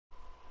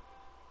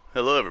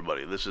Hello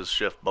everybody, this is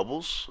Chef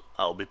Bubbles.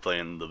 I'll be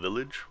playing The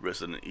Village,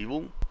 Resident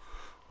Evil,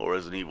 or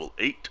Resident Evil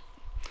 8.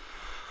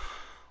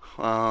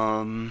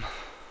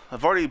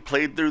 I've already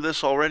played through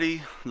this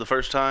already, the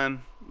first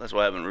time. That's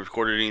why I haven't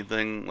recorded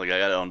anything. Like, I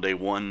got it on day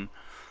one,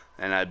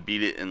 and I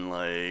beat it in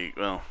I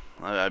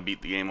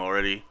beat the game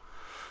already.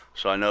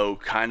 So I know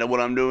kind of what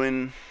I'm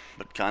doing,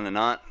 but kind of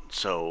not.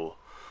 So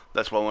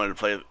that's why I wanted to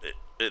play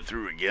it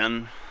through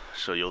again.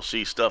 So you'll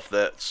see stuff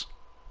that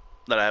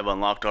I have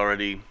unlocked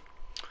already.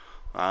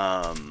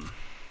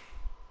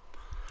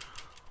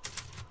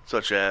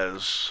 Such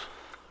as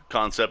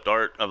concept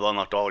art. I've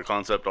unlocked all the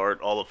concept art,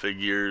 all the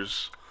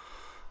figures.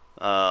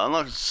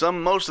 Unlocked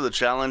most of the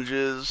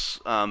challenges.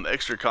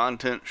 Extra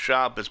content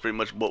shop is pretty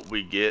much what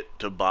we get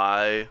to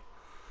buy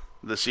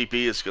the CP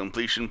is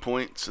completion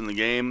points in the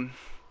game.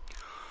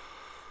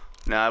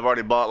 Now I've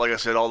already bought, like I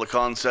said, all the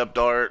concept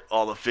art,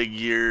 all the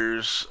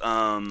figures,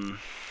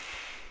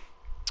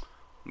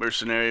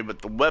 mercenary,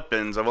 but the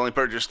weapons, I've only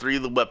purchased 3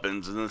 of the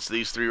weapons, and it's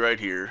these 3 right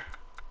here.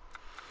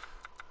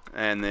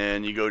 And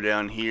then you go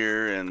down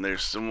here, and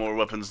there's some more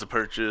weapons to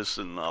purchase,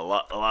 and a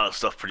lot of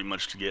stuff pretty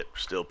much to get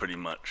still, pretty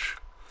much.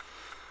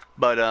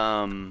 But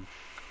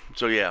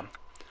so yeah.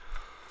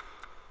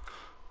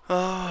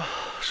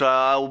 So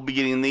I will be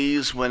getting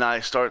these when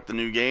I start the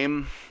new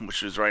game,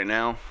 which is right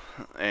now,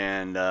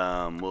 and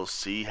we'll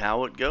see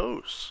how it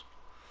goes.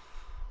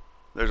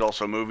 There's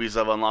also movies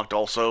I've unlocked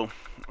also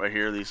right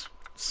here. These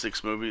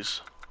 6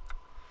 movies.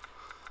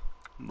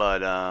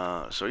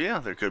 But so yeah,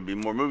 there could be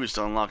more movies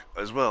to unlock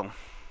as well.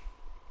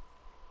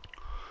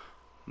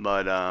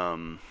 But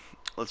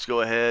let's go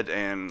ahead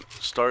and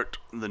start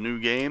the new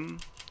game.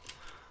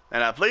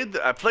 And I played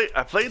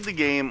the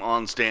game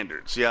on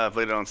standard. See how I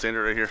played it on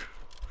standard right here?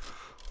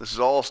 This is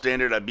all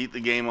standard. I beat the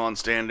game on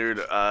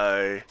standard.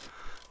 I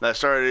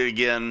started it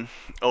again,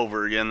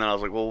 over again. Then I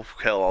was like, well,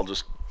 hell, I'll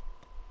just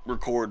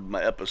record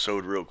my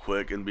episode real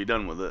quick and be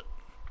done with it.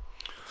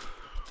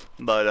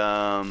 But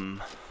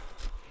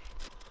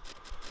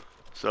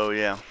so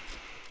yeah,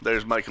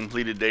 there's my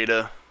completed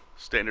data,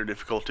 standard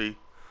difficulty.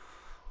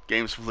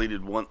 Game's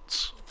completed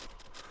once.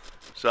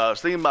 So I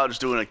was thinking about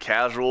just doing a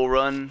casual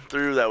run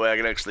through. That way I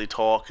can actually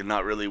talk and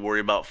not really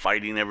worry about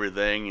fighting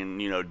everything and,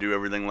 you know, do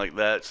everything like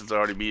that, since I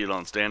already beat it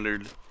on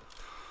standard.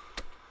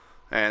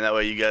 And that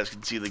way you guys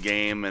can see the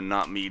game and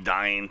not me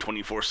dying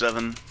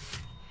 24/7.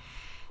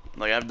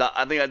 Like,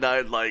 I think I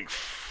died like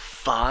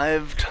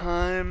 5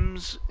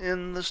 times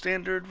in the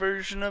standard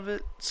version of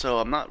it. So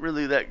I'm not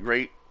really that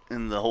great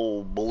in the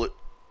whole bullet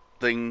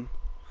thing,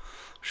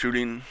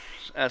 shooting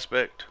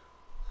aspect.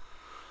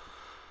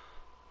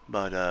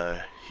 But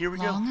here we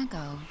go. Long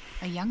ago,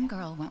 a young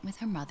girl went with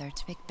her mother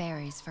to pick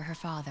berries for her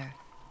father,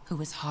 who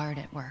was hard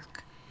at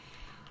work.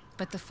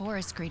 But the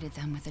forest greeted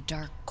them with a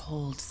dark,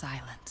 cold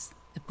silence,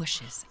 the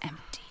bushes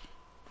empty.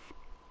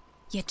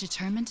 Yet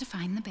determined to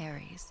find the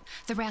berries,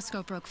 the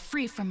rascal broke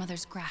free from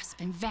Mother's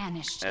grasp and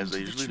vanished As into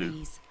they the usually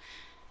trees.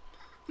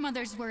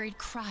 Mother's worried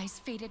cries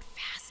faded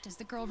fast as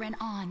the girl ran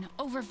on,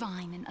 over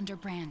vine and under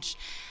branch,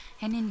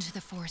 and into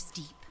the forest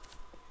deep.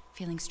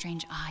 Feeling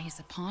strange eyes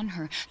upon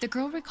her, the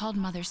girl recalled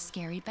Mother's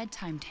scary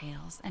bedtime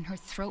tales, and her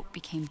throat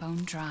became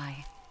bone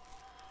dry.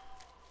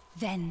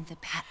 Then the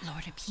Bat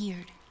Lord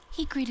appeared.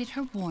 He greeted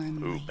her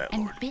warmly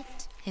and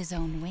bit his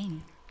own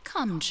wing.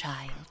 "Come,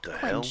 child,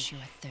 quench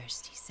your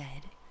thirst," he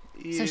said.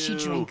 Ew. So she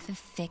drank the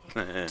thick,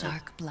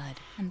 dark blood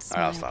and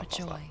smiled with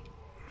joy.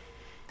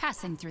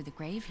 Passing through the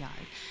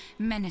graveyard,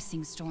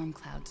 menacing storm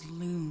clouds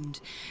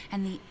loomed,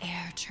 and the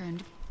air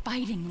turned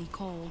bitingly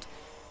cold.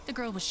 The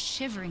girl was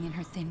shivering in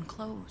her thin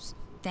clothes.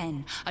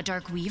 Then a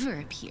dark weaver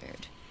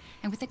appeared,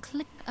 and with a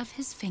click of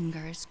his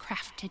fingers,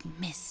 crafted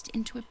mist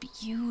into a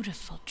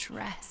beautiful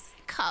dress.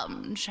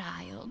 "Come,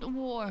 child,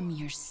 warm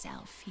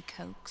yourself," he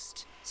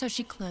coaxed. So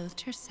she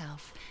clothed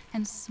herself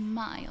and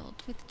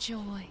smiled with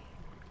joy.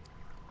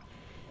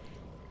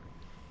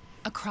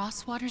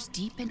 Across waters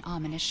deep and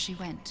ominous she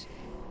went,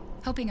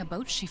 hoping a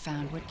boat she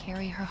found would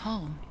carry her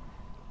home.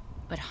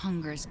 But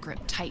hunger's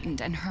grip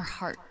tightened and her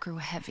heart grew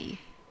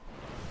heavy.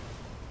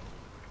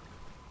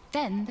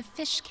 Then the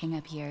Fish King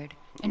appeared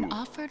and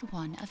offered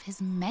one of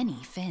his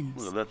many fins.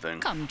 Look at that thing.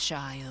 "Come,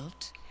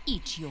 child,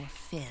 eat your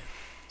fill."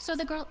 So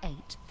the girl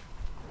ate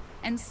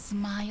and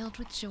smiled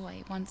with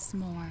joy once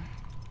more.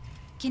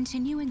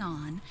 Continuing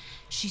on,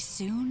 she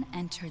soon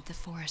entered the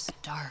forest's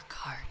dark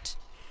heart.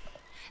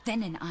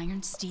 Then an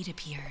iron steed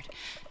appeared,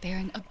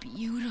 bearing a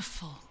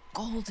beautiful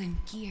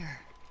golden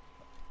gear.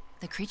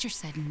 The creature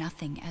said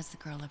nothing as the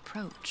girl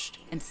approached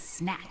and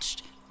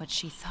snatched what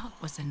she thought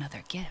was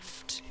another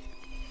gift.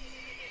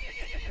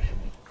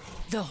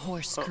 The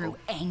horse grew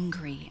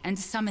angry and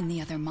summoned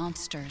the other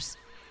monsters.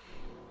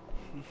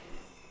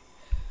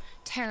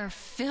 Terror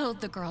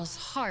filled the girl's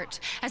heart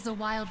as the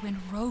wild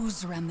wind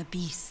rose around the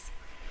beasts.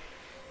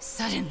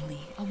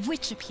 Suddenly, a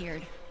witch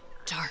appeared,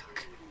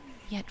 dark,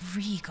 yet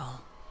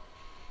regal.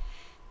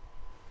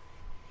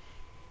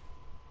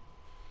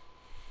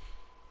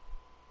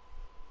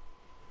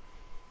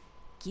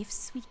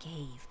 "Gifts we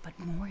gave, but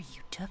more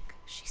you took,"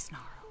 she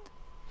snarled.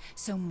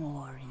 "So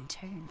more in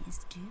turn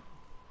is due.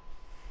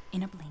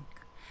 In a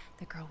blink,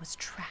 the girl was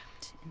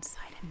trapped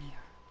inside a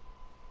mirror.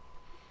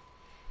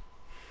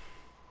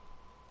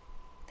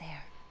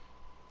 There.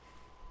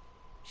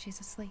 She's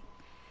asleep.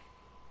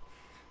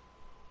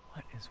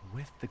 What is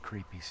with the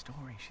creepy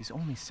story? She's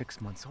only 6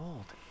 months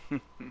old.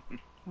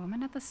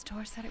 Woman at the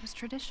store said it was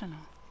traditional.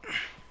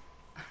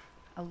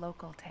 A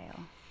local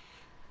tale.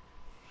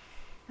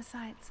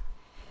 Besides,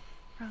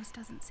 Rose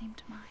doesn't seem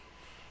to mind.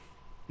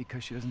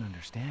 Because she doesn't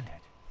understand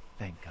it.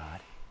 Thank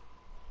God.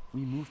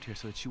 We moved here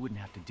so that she wouldn't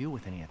have to deal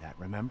with any of that,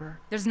 remember?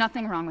 There's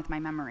nothing wrong with my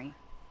memory.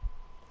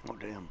 Oh,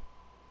 damn.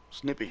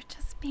 Snippy. You're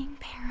just being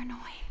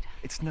paranoid.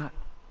 It's not...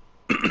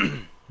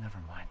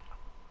 Never mind.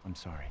 I'm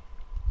sorry.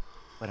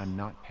 But I'm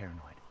not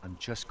paranoid. I'm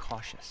just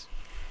cautious.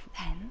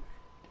 Then,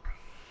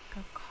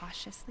 go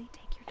cautiously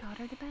take your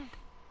daughter to bed.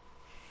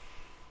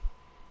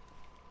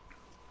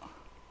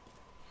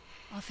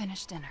 I'll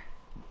finish dinner.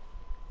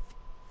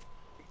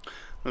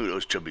 Look at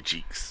those chubby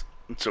cheeks.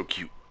 It's so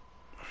cute.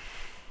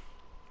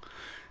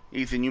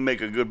 Ethan, you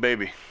make a good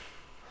baby.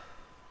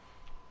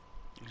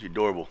 She's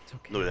adorable. It's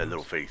okay, Look at that Rose.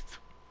 little face.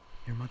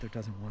 Your mother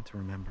doesn't want to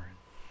remember it.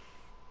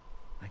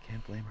 I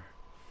can't blame her.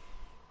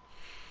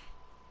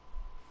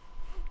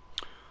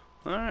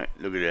 Alright,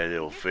 look at that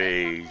little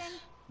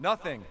face.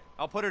 Nothing.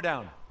 I'll put her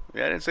down.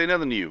 Yeah, I didn't say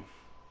nothing to you.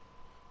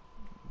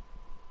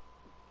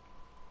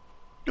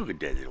 Look at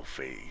that little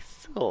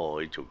face. Oh,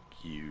 it's so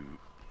cute.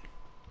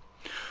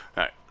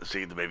 Alright, let's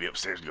take the baby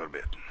upstairs and go to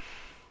bed.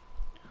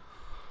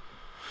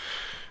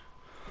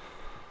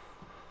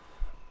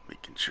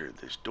 Making sure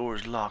this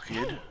door's locked.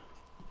 Hey,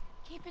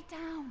 keep it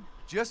down.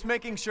 Just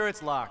making sure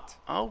it's locked.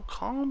 Oh,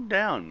 calm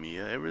down,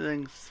 Mia.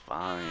 Everything's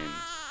fine.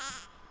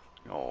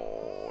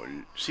 Oh,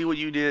 see what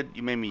you did?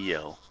 You made me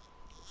yell.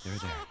 They're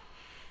there.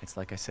 It's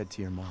like I said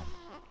to your mom.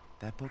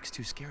 That book's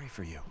too scary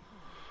for you.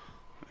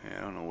 Yeah,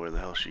 I don't know where the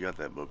hell she got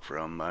that book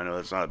from. I know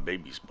it's not a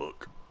baby's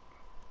book.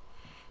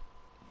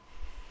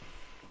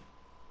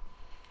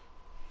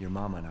 Your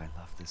mama and I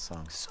love this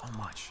song so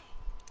much.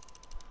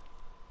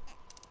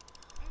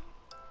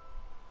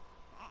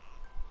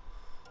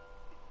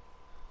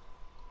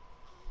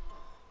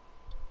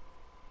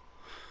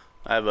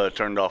 I've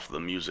turned off the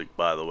music,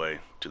 by the way,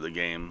 to the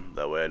game.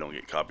 That way I don't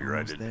get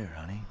copyrighted. Almost there,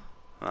 honey.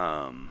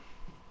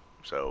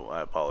 So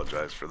I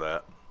apologize for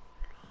that.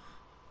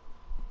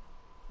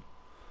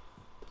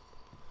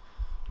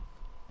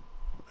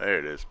 There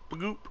it is.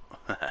 Bagoop.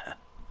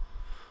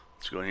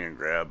 Let's go in here and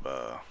grab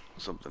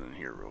something in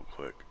here real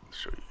quick. Let's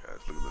show you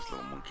guys. Look at this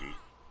little monkey.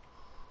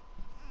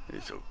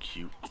 He's so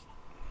cute.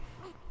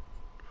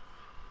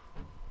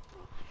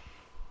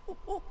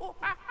 Well,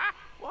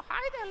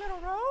 hi there, little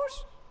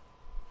Rose.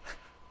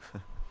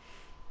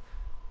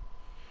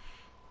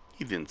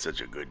 He's been such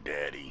a good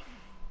daddy.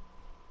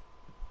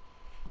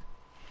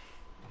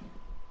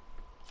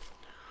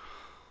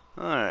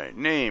 Alright,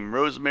 name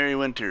Rosemary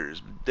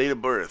Winters. Date of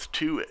birth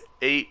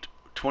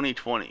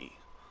 2/8/2020.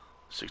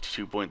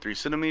 62.3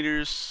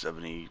 centimeters,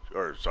 70,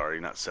 or sorry,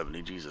 not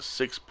 70, Jesus,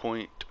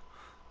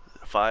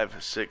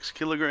 6.56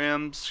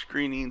 kilograms.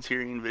 Screenings,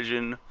 hearing,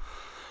 vision,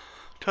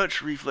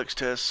 touch, reflex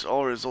tests.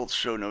 All results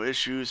show no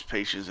issues.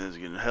 Patient is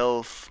in good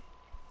health.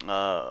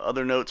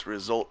 Other notes: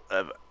 result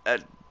of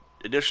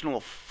additional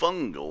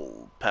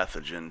fungal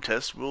pathogen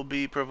tests will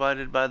be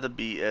provided by the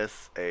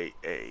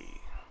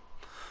BSAA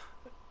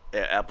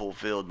at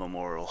Applefield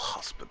Memorial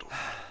Hospital.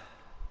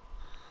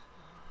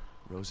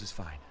 Rose is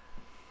fine.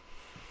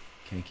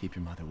 Can't keep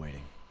your mother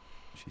waiting.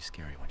 She's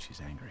scary when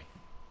she's angry.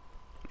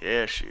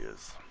 Yeah, she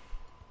is.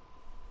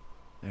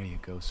 There you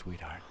go,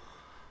 sweetheart.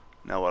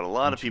 Now, what a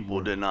lot of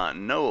people did not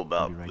know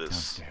about right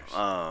this, downstairs.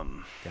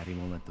 Daddy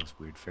won't let those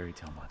weird fairy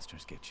tale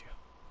monsters get you.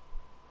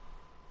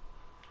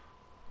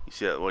 you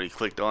see what he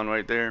clicked on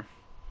right there?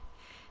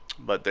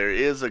 But there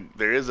is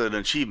an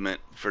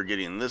achievement for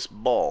getting this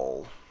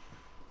ball,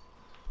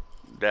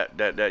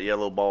 that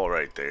yellow ball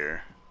right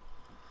there,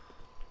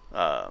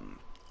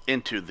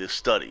 into this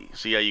study.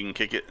 See how you can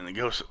kick it and it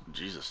goes,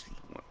 Jesus,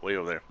 way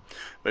over there.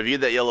 But if you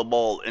get that yellow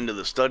ball into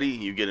the study,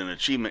 you get an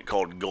achievement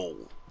called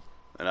Goal.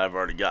 And I've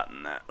already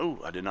gotten that. Oh,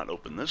 I did not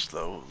open this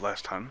though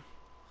last time.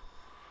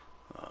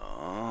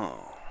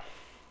 Oh.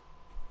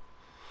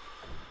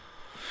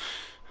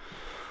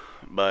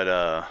 But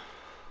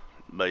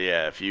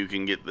yeah, if you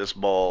can get this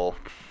ball,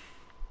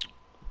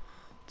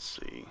 let's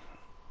see,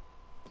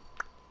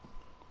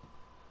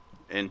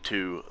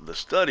 into the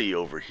study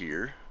over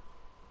here,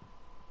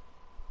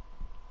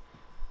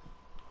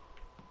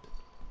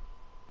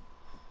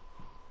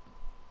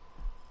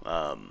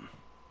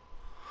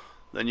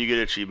 then you get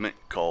an achievement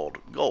called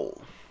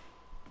Goal,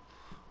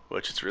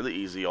 which it's really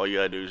easy. All you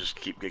gotta do is just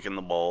keep kicking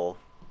the ball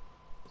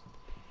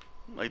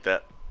like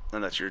that,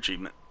 and that's your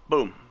achievement.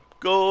 Boom.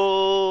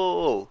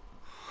 Goal!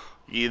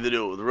 You either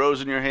do it with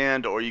Rose in your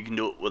hand, or you can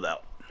do it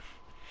without.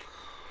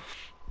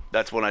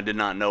 That's one I did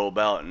not know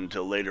about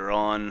until later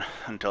on,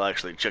 until I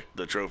actually checked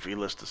the trophy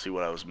list to see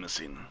what I was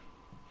missing.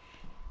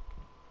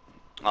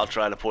 I'll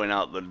try to point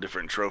out the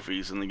different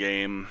trophies in the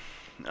game,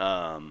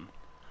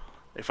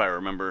 if I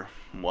remember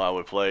while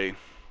we play.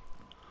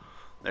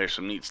 There's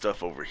some neat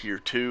stuff over here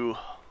too.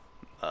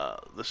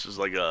 This is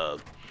like a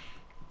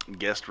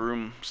guest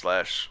room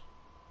slash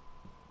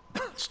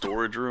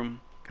storage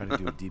room. Gotta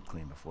do a deep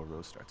clean before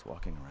Rose starts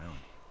walking around.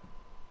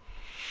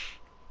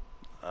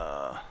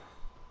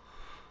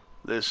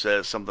 This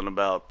says something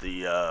about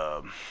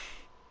the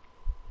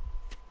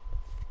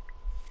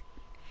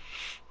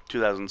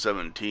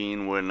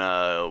 2017 when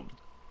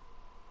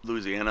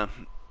Louisiana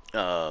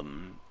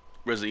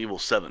Resident Evil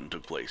 7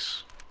 took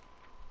place.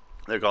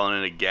 They're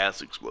calling it a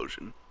gas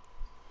explosion.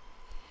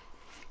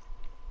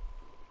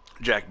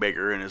 Jack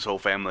Baker and his whole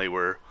family who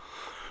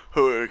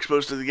were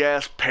exposed to the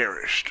gas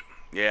perished.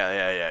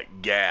 Yeah.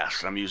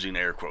 Gas. I'm using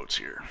air quotes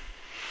here.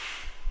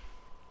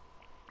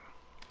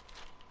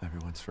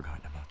 Everyone's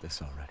forgotten about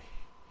this already.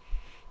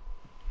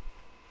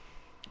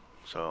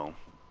 So,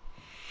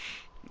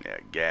 yeah,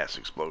 gas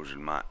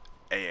explosion. My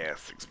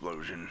ass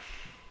explosion.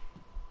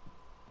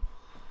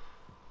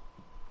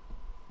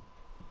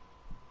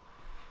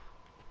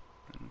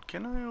 And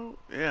can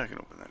I? Yeah, I can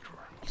open that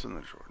drawer. What's in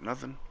the drawer?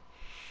 Nothing?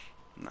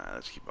 Nah,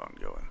 let's keep on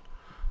going.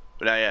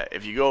 But now, yeah,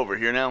 if you go over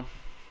here now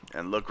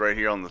and look right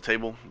here on the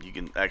table, you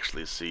can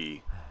actually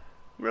see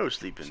Rose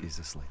sleeping. She's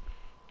asleep.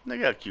 Look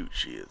how cute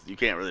she is. You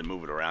can't really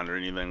move it around or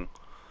anything.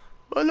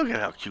 But look at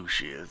how cute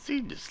she is.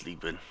 She's just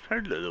sleeping.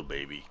 Her little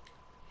baby.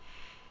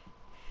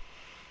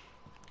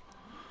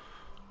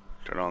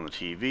 Turn on the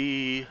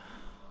TV.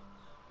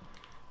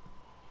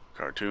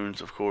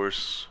 Cartoons, of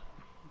course.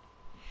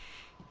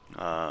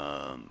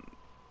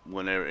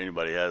 Whenever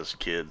anybody has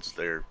kids,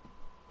 their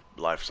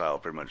lifestyle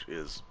pretty much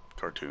is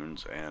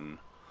cartoons and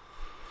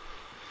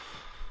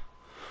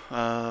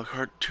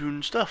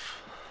cartoon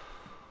stuff.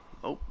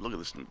 Oh, look at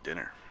this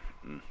dinner.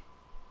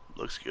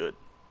 Looks good.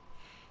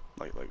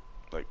 Like,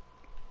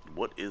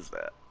 what is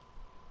that?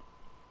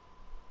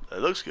 It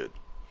looks good.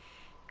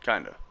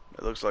 Kinda.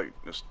 It looks like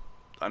just,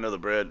 I know the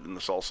bread and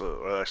the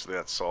salsa, well, actually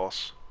that's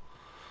sauce.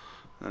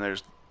 And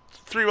there's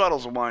 3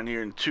 bottles of wine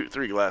here and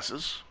 3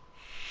 glasses.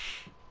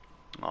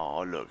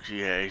 Oh, look, she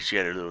had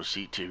her little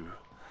seat too.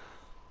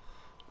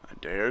 And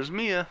there's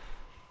Mia.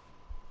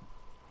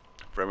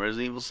 From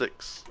Resident Evil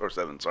 6, or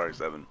 7, sorry,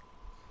 7.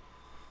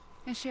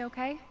 Is she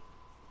okay?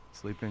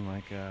 Sleeping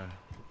like a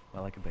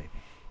baby.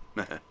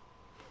 That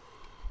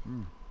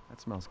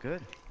smells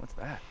good. What's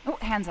that? Oh,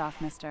 hands off,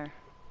 mister.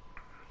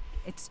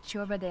 It's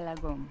churba de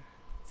legume.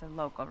 It's a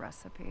local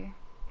recipe.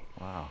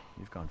 Wow,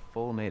 you've gone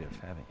full native,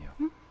 haven't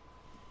you?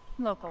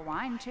 Local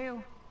wine,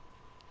 too.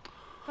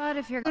 But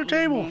if you're Their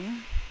table.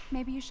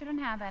 maybe you shouldn't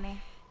have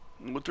any.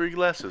 With 3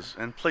 glasses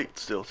and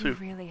plates still, too. You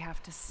really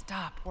have to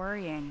stop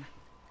worrying.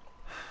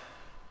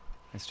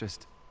 It's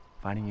just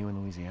finding you in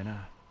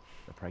Louisiana,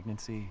 the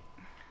pregnancy,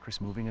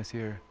 Chris moving us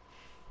here,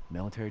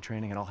 military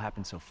training, it all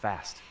happened so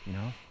fast, you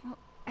know? Well,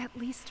 at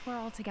least we're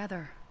all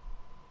together.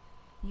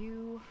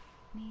 You,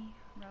 me,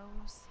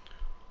 Rose.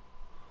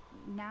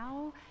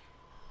 Now,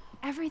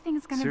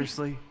 everything's gonna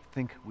Seriously,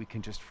 think we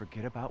can just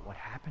forget about what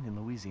happened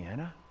in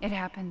Louisiana? It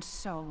happened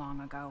so long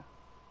ago.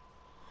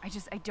 I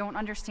don't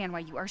understand why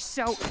you are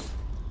so...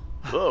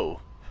 Whoa.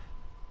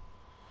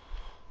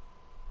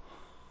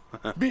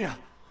 Mia,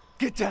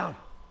 get down!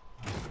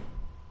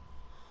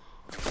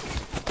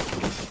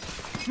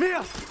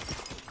 Mia!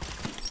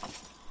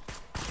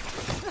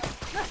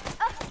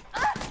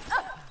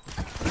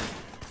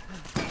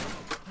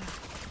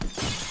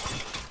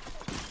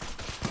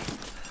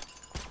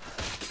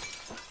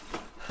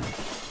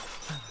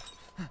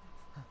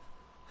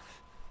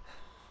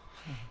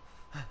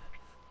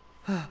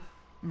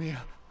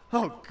 Mia,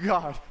 oh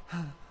God!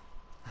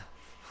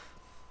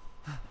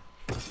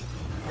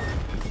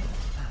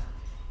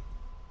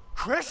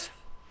 Chris?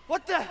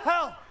 What the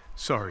hell?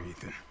 Sorry,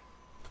 Ethan.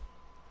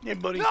 Hey,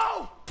 buddy.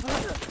 No!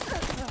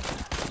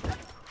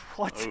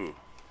 What? Ooh.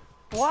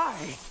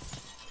 Why?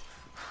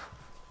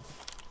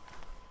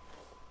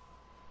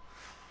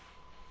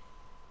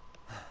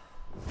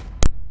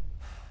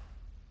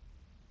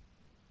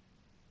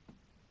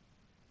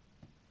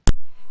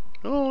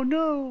 Oh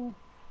no.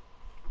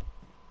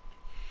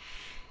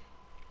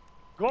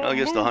 I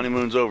guess the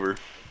honeymoon's over.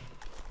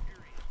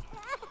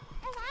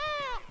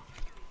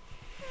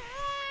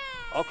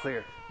 All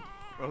clear.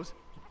 Rose?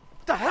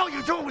 What the hell are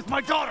you doing with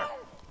my daughter?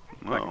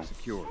 Oh.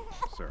 Secure,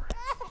 sir.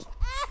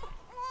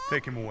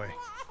 Take him away.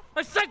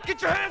 I said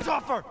get your hands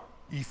off her!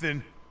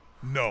 Ethan,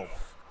 no.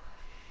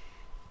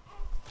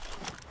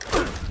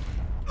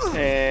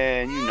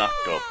 And you knocked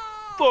the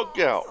fuck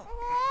out.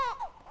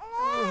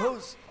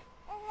 Rose.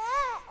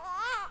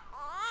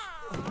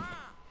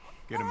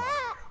 Get him out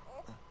of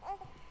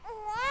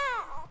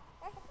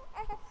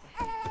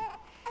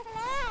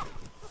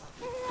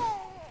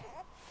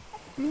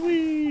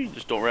Whee!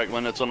 Just don't rack my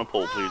nuts on a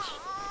pole, please.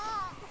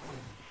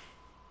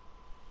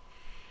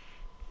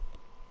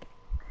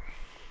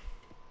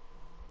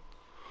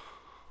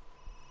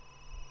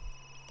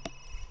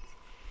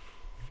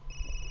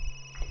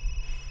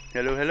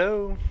 Hello,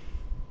 hello.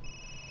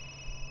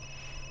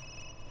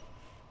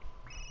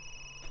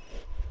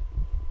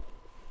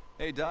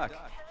 Hey, Doc.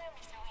 Hello,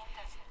 Mr.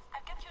 Winters.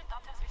 I've got your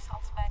daughter's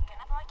results back, and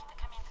I'd like you to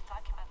come in to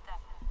talk about them.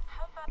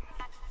 How about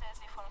next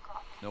Thursday, 4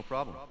 o'clock? No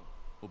problem.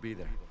 We'll be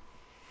there.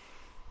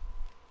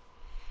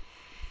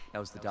 That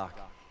was the doc.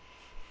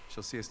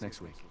 She'll see us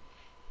next week.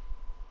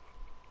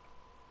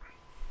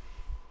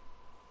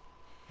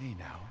 Hey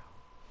now.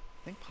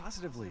 Think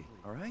positively,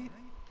 all right?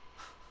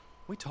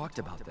 We talked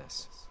about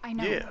this. I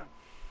know. Yeah.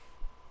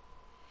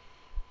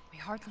 We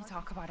hardly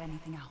talk about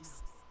anything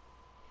else.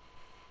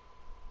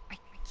 I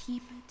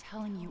keep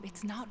telling you,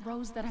 it's not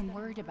Rose that I'm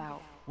worried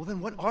about. Well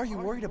then what are you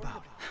worried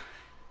about?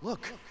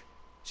 Look,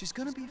 she's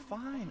gonna be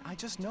fine. I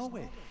just know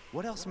it.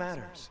 What else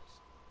matters?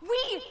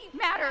 We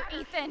matter,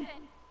 Ethan!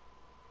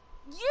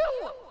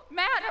 You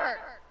matter!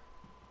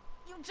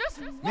 You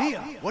just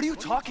Mia, what are you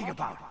talking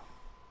about?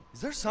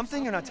 Is there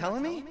something you're not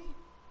telling me?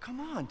 Come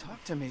on,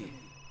 talk to me.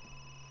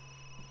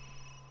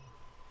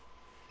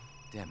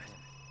 Damn it.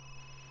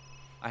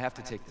 I have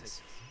to take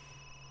this.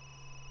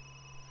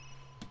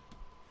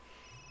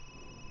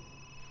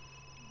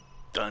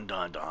 Dun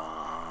dun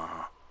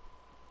dun.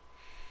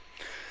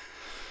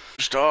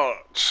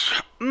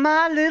 Starts.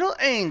 My little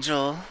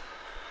angel.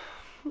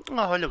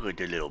 Oh, look at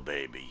the little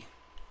baby.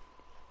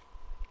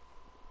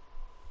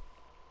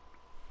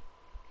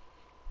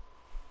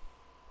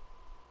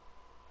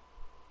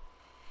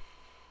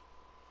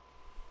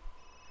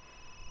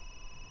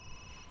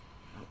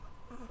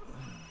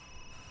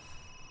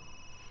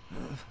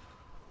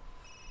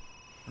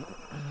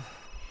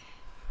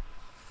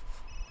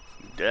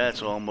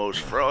 That's almost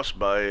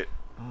frostbite.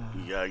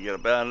 You gotta get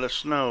up out of the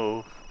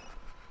snow.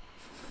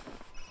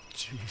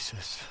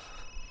 Jesus.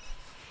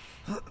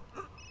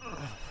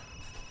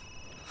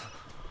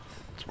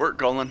 It's work,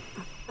 Colin.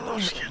 No,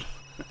 just kidding.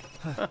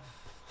 About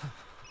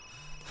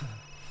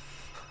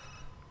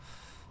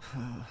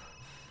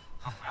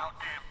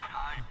damn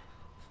time.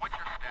 What's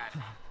your status?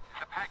 Is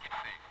the package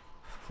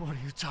safe? What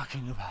are you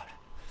talking about?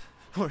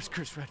 Where's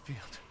Chris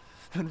Redfield?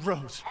 And Rose?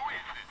 Who is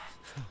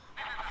this?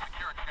 This is a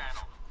secure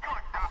channel. You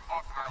are not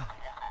authorized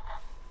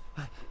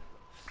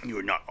to You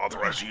are not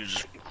authorized to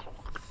use.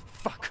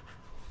 Fuck.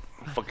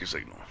 Fuck your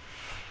signal.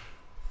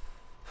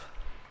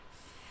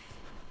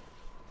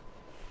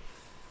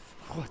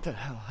 What the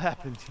hell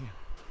happened here?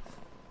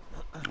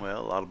 Well,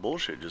 a lot of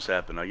bullshit just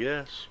happened, I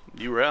guess.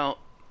 You were out.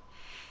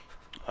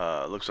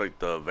 Looks like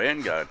the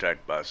van got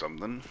attacked by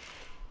something.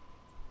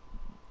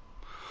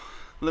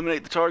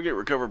 Eliminate the target,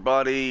 recover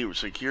body,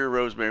 secure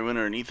Rosemary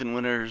Winter and Ethan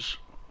Winters.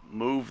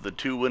 Move the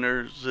two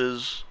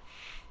Winterses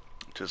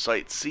to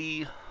Site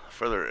C.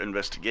 Further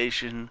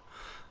investigation.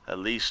 At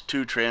least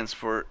 2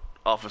 transport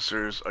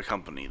officers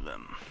accompany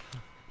them.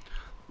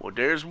 Well,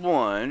 there's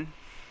one.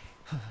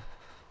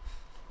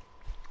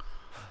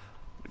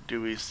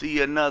 Do we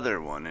see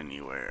another one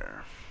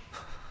anywhere?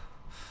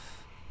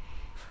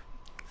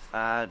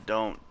 I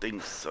don't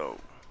think so.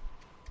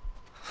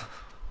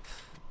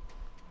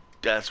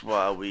 That's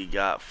why we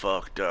got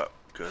fucked up,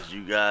 because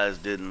you guys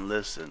didn't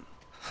listen.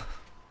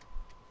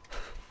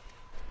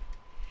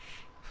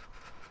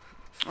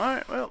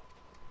 Alright, well.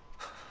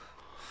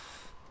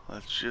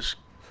 Let's just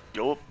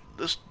go up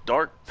this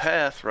dark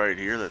path right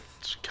here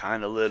that's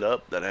kind of lit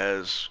up, that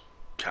has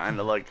kind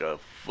of like a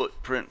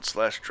footprint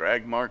 /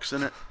 drag marks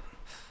in it.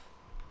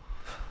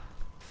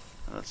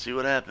 Let's see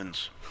what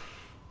happens.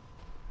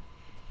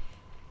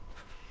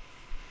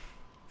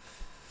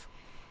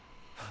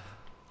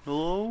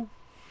 Hello?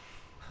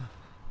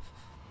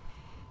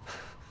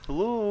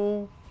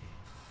 Hello?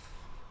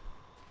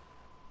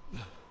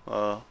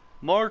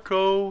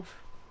 Marco?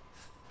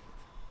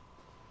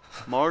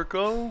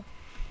 Marco?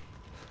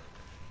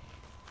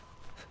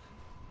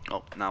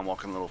 Oh, now I'm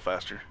walking a little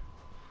faster.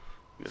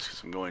 I guess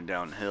because I'm going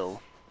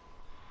downhill.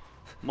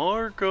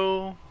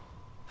 Marco?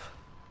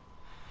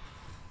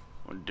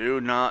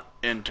 Do not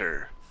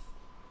enter.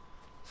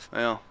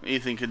 Well,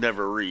 Ethan could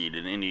never read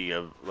in any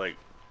of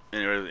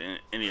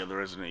any of the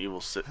Resident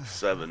Evil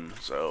 7,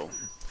 so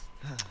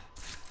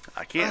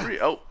I can't read.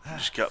 Oh,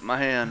 just cut my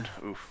hand.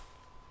 Oof.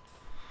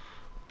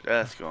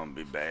 That's gonna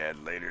be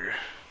bad later.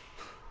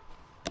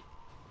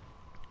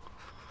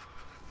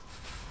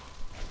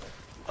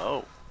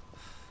 Oh.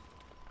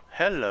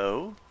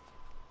 Hello.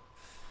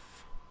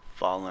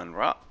 Fallen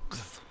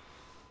rocks.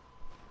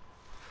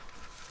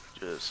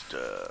 Just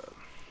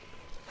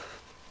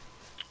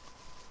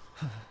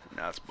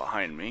now it's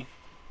behind me.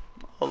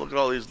 Oh, look at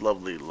all these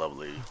lovely,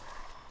 lovely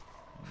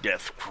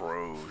death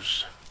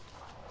crows.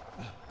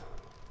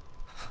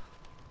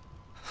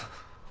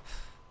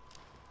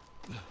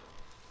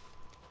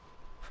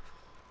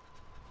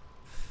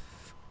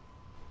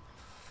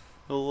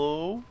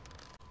 Hello?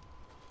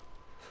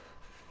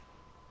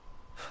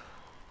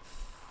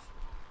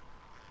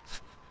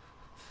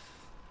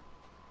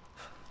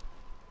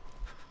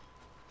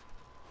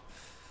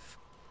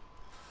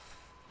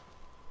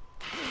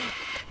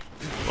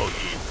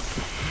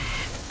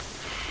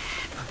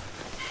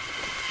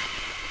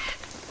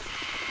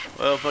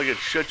 Well, if I could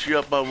shut you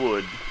up, I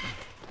would.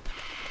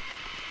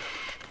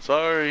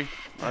 Sorry,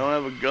 I don't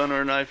have a gun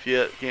or a knife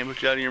yet. Can't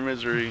put you out of your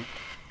misery.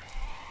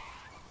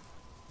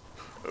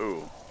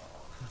 Oh.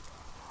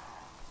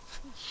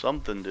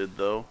 Something did,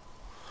 though.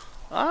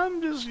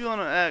 I'm just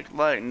gonna act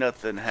like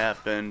nothing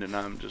happened, and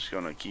I'm just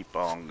gonna keep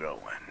on going.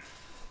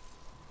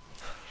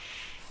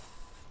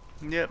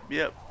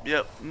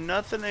 Yep.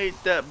 Nothing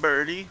ate that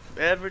birdie.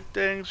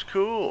 Everything's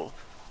cool.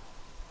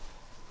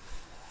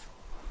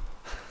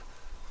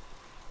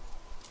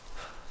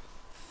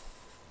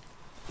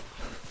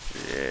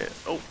 Yeah.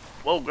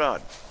 Oh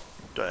God.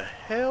 The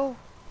hell?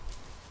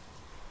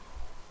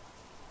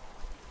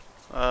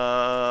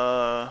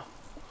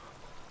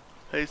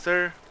 Hey,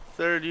 sir.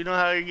 Sir, do you know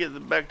how you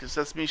get back to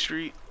Sesame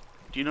Street?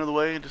 Do you know the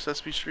way into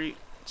Sesame Street,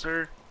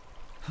 sir?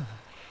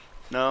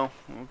 No?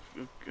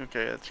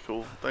 Okay, that's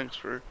cool. Thanks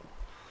for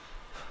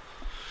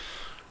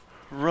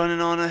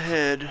running on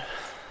ahead.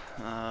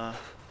 Oh,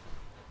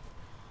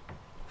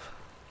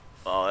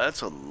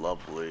 that's a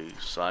lovely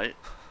sight.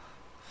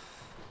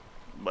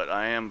 But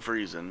I am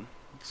freezing,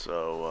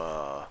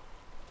 so,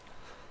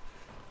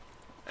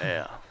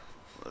 yeah.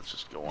 Let's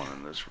just go on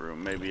in this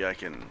room. Maybe I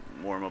can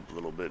warm up a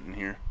little bit in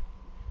here.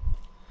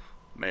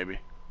 Maybe.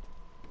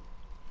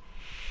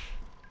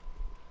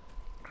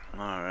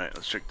 Alright,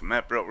 let's check the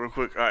map out real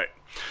quick. Alright,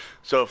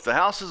 so if the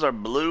houses are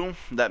blue,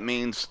 that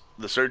means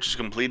the search is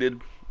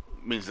completed.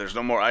 Means there's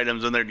no more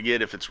items in there to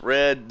get. If it's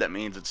red, that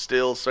means it's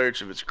still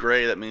search. If it's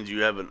gray, that means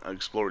you haven't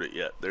explored it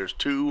yet. There's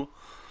two,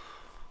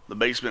 the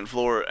basement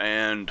floor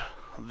and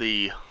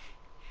the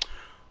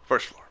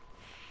first floor.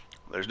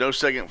 There's no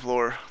second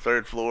floor,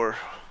 third floor.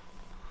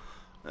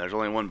 There's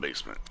only one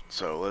basement.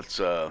 So let's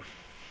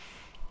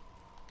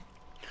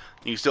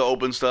you can still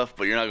open stuff,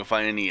 but you're not gonna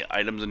find any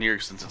items in here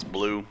since it's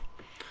blue.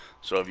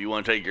 So if you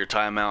want to take your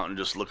time out and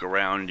just look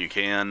around, you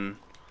can.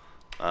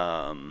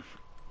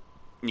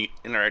 You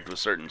interact with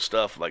certain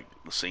stuff like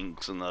the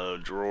sinks and the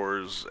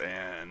drawers,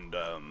 and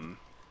I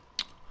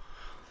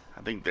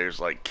think there's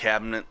like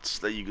cabinets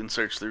that you can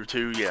search through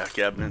too. Yeah,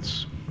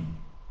 cabinets.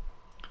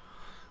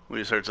 We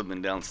just heard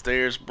something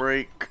downstairs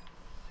break.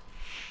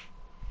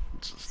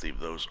 Let's leave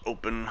those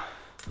open.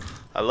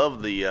 I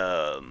love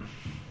the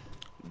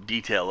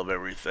detail of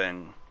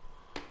everything.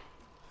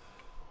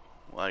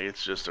 Like,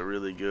 it's just a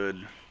really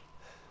good.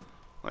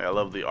 Like, I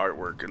love the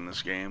artwork in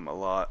this game a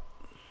lot.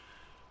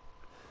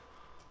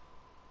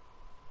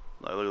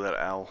 Like, look at that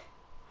owl.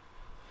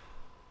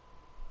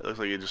 It looks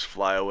like it just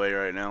fly away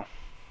right now.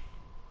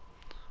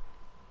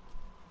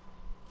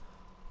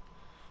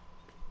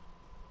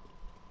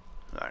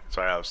 Alright,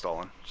 sorry I was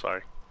stalling.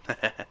 Sorry.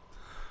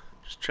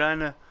 Just trying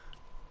to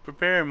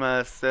prepare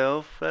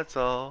myself, that's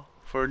all.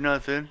 For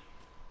nothing.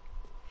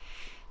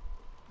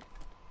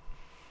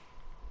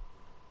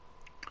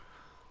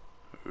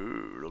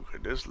 Ooh, look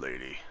at this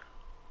lady.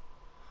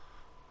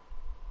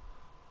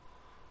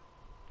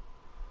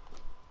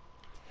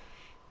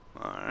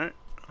 Alright.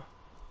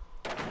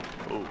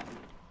 Oh.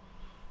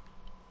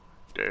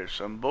 There's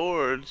some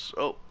boards.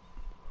 Oh.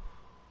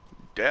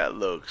 That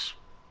looks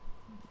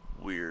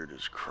weird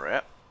as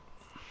crap.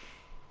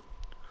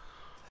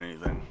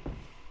 Anything.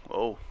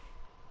 Oh.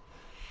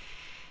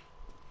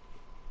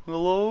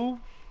 Hello?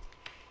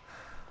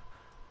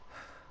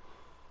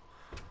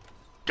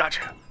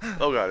 Gotcha.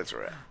 Oh God, it's a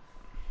rat.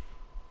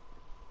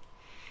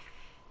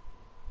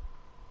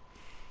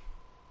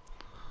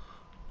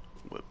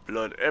 With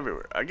blood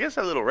everywhere. I guess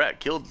that little rat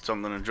killed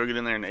something and drug it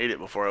in there and ate it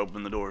before I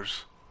opened the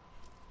doors.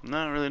 I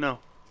don't really know.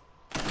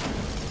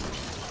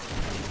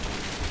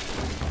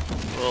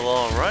 Well,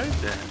 alright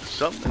then.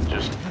 Something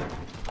just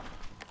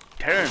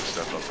tearing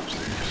stuff up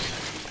upstairs.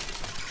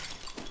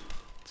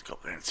 Let's go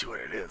up there and see what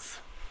it is.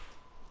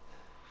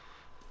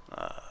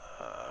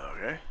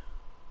 Okay.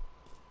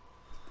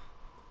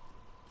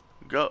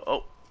 Go.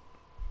 Oh.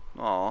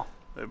 Aw.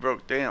 They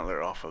broke the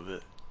antler off of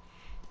it.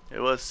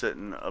 It was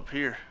sitting up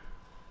here.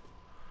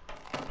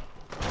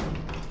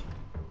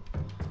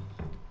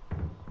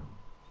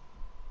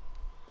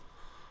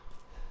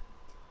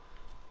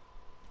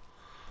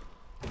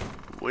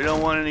 We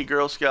don't want any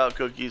Girl Scout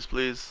cookies,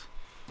 please.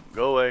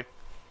 Go away.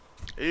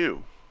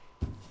 Ew.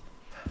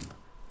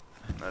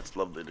 That's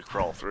lovely to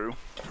crawl through.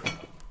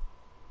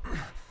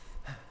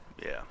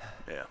 Yeah.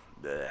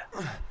 Blech.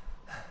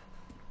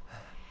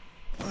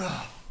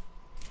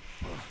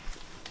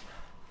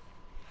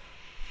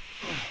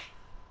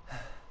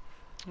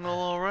 Well,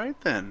 alright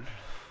then.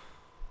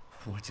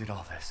 What did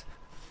all this?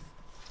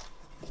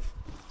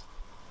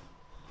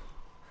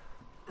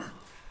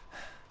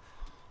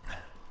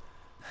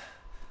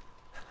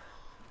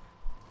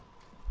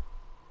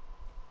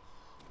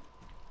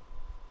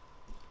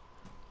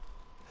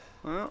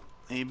 Well,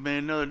 he made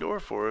another door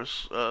for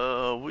us.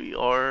 We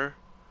are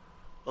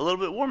a little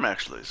bit warm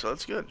actually, so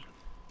that's good.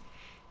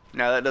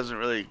 Now that doesn't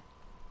really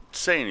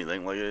say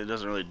anything, like it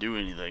doesn't really do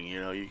anything, you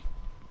know,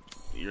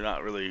 you're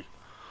not really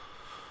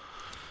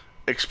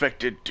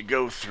expected to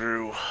go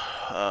through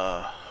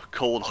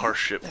cold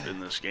hardship in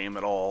this game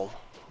at all.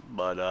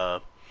 But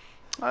I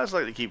just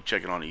like to keep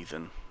checking on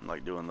Ethan,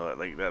 like doing the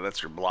like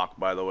that's your block,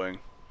 by the way.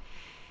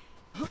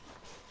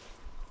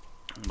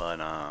 But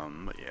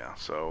yeah,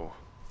 so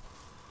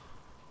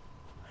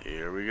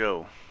here we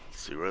go.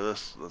 Let's see where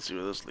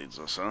this leads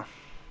us, huh?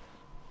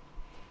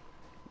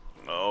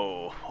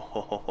 Oh,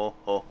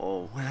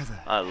 Where the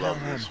I love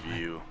hell this am I?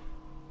 view.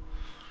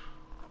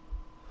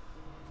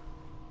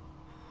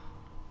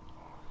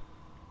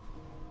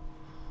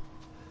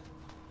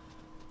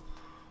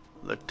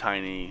 the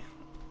tiny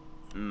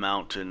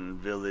mountain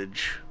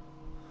village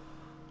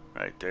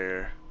right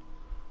there.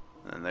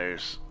 And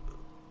there's,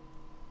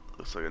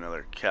 looks like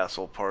another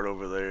castle part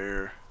over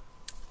there.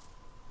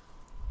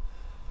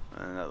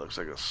 And that looks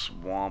like a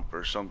swamp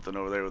or something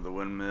over there with the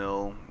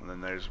windmill. And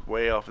then there's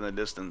way off in the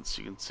distance,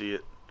 you can see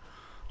it.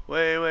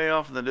 Way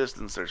off in the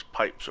distance, there's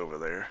pipes over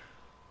there.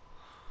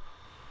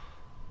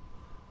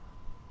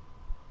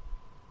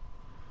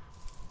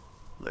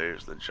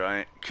 There's the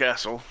giant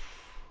castle.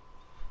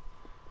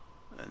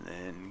 And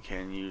then,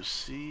 can you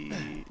see?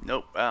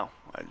 Nope. Ow.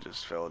 I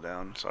just fell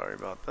down. Sorry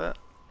about that.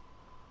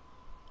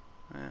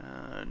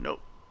 Nope.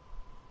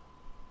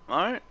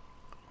 Alright.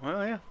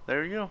 Well, yeah.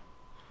 There you go.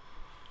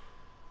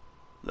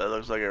 That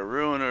looks like a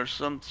ruin or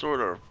some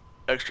sort of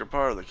extra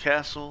part of the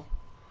castle.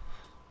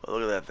 But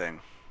look at that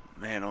thing.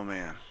 Man, oh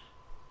man.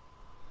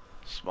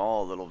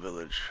 Small little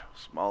village.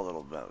 Small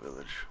little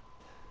village.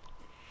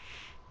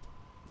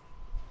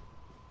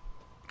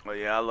 But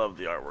yeah, I love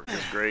the artwork.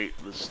 It's great.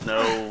 The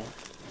snow.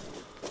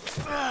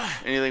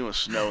 Anything with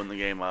snow in the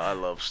game, I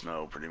love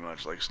snow pretty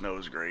much. Like, snow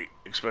is great.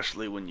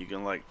 Especially when you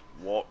can, like,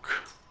 walk.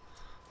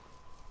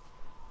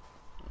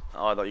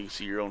 Oh, I thought you could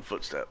see your own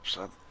footsteps.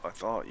 I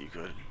thought you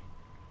could.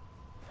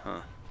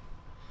 Huh.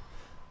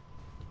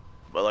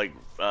 But like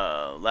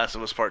Last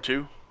of Us Part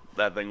 2,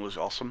 that thing was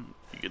awesome.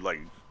 You could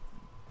like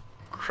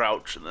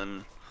crouch and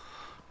then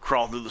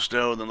crawl through the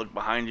snow and then look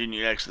behind you and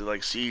you actually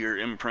like see your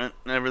imprint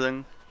and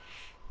everything.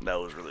 That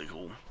was really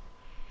cool.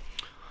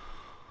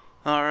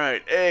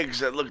 Alright, eggs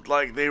that looked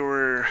like they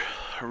were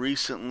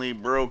recently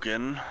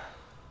broken.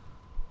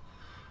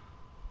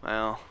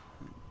 Well,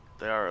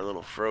 they are a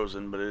little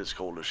frozen, but it is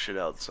cold as shit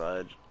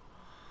outside.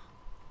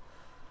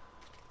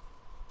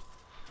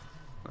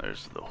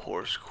 There's the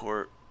horse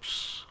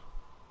corpse.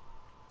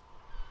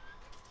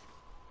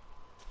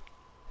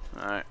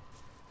 Alright.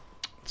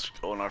 Let's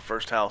go in our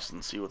first house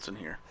and see what's in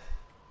here.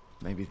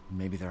 Maybe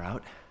they're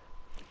out?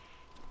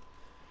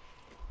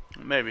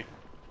 Maybe.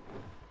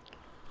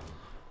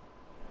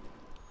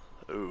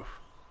 Ooh.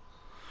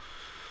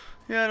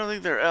 Yeah, I don't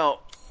think they're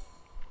out.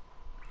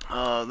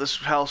 This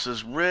house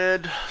is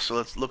red, so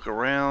let's look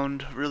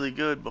around really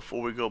good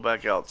before we go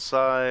back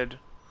outside.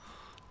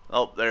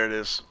 Oh, there it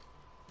is.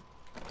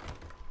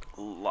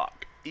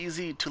 Lock.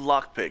 Easy to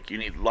lockpick. You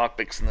need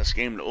lockpicks in this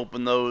game to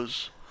open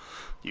those.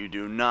 You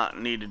do not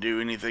need to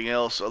do anything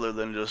else other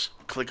than just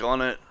click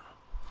on it.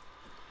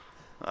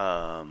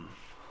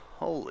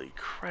 Holy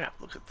crap,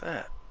 look at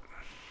that.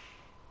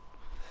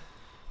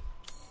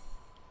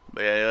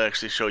 But yeah, it'll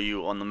actually show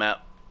you on the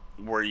map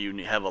where you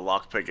have a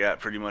lockpick at,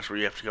 pretty much where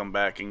you have to come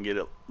back and get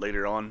it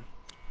later on.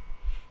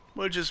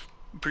 Which is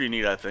pretty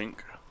neat, I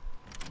think.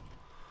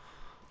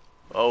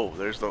 Oh,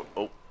 there's the...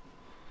 Oh.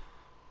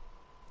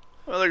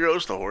 Well, there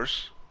goes the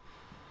horse.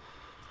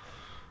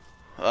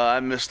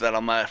 I missed that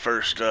on my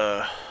first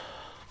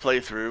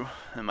playthrough,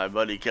 and my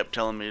buddy kept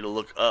telling me to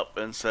look up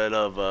instead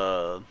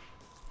of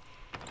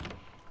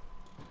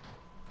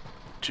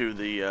to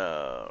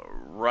the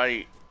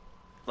right.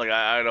 Like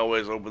I'd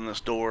always open this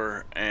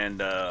door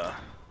and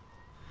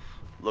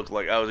look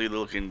like I was either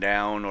looking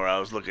down or I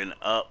was looking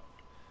up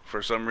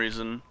for some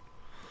reason.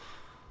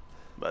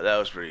 But that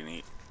was pretty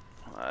neat.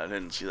 I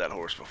didn't see that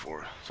horse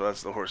before, so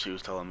that's the horse he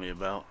was telling me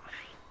about.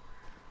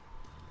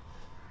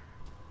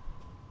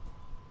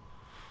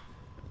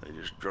 They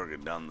just drug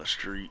it down the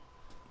street.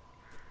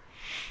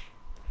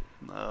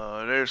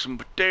 There's some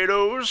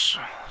potatoes,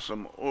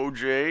 some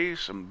OJ,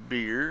 some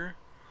beer,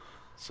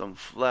 some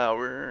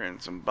flour, and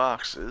some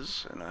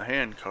boxes, and a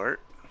hand cart.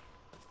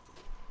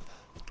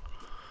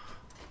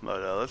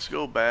 But let's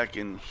go back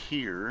in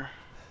here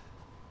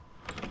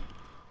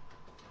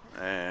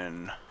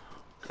and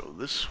go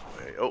this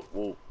way. Oh,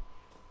 whoa.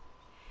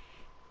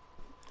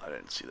 I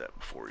didn't see that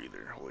before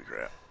either. Holy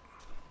crap.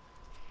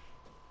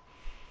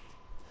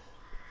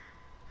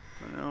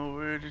 Now,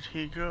 where did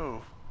he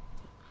go?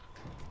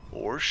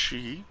 Or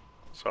she.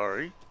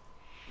 Sorry.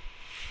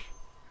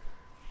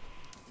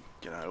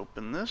 Can I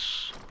open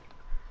this?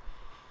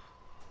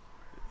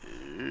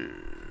 Ew,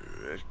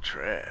 that's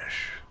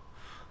trash.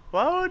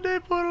 Why would they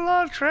put a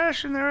lot of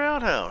trash in their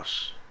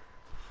outhouse?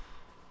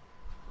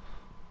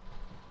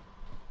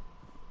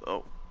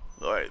 Oh,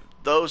 alright.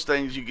 Those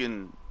things you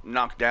can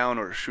knock down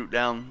or shoot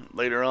down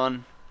later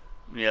on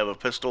when you have a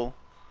pistol.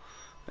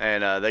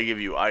 And they give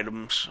you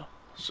items.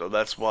 So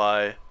that's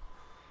why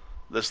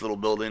this little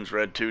building's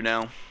red too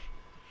now.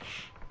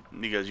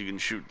 Because you can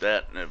shoot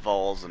that and it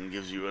falls and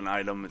gives you an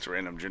item. It's a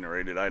random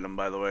generated item,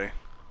 by the way.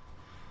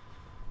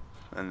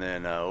 And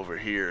then over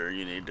here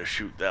you need to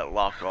shoot that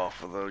lock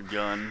off with a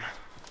gun.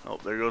 Oh,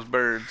 there goes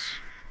birds.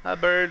 Hi,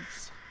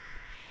 birds.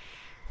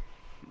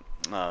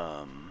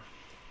 But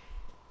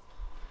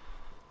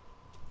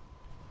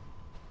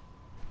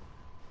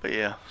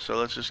yeah, so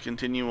let's just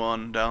continue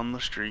on down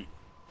the street.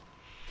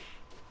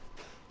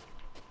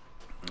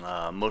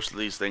 Most of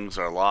these things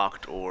are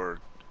locked or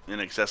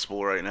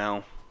inaccessible right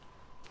now.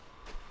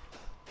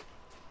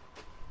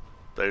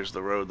 There's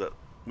the road that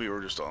we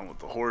were just on with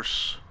the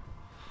horse.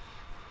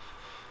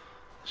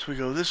 So we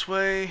go this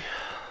way,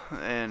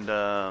 And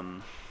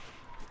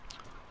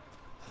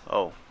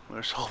oh,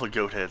 there's all the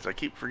goat heads. I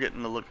keep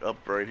forgetting to look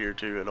up right here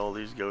too at all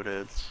these goat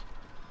heads.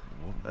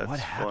 That's what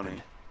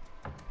happened?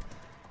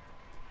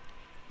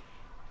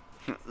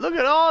 funny. Look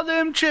at all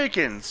them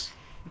chickens.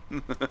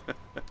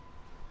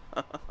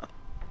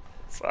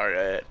 Sorry,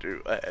 I had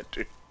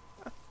to.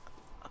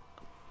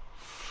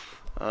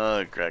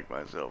 I crack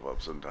myself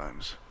up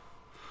sometimes.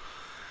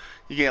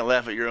 You can't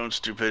laugh at your own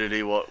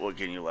stupidity. What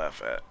can you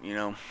laugh at, you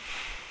know?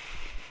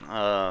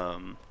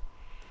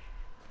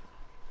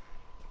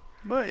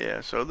 But yeah,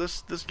 so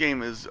this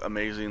game is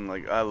amazing.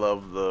 Like, I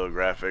love the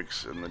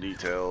graphics and the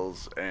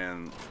details,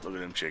 and look at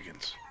them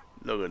chickens.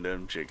 Look at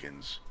them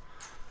chickens.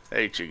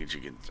 Hey,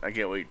 chickens. I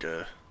can't wait.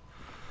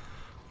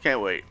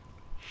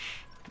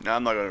 No,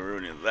 I'm not gonna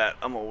ruin any of that.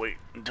 I'm gonna wait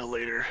until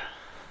later.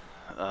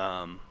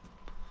 Now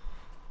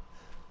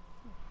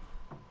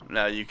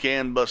you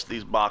can bust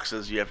these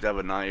boxes. You have to have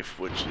a knife,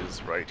 which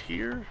is right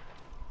here.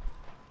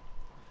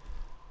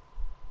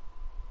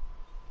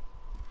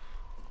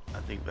 I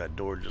think that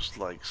door just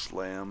like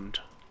slammed.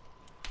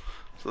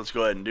 So let's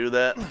go ahead and do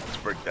that. Let's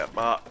break that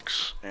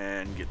box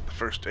and get the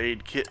first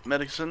aid kit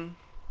medicine.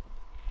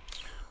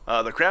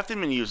 The crafting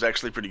menu is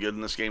actually pretty good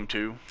in this game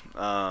too.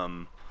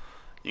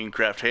 You can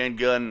craft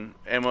handgun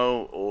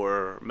ammo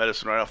or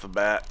medicine right off the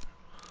bat.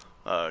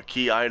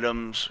 Key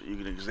items, you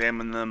can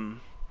examine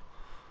them.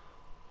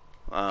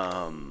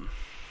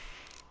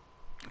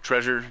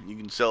 Treasure, you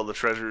can sell the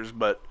treasures,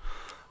 but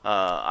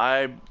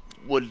I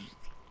would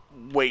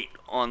wait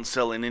on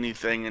selling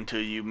anything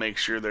until you make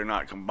sure they're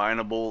not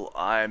combinable.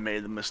 I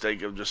made the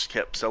mistake of just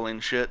kept selling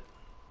shit.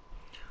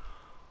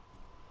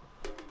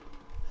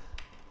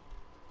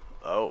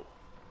 Oh,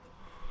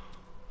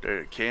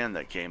 there's a can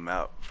that came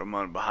out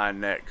from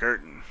behind that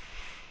curtain.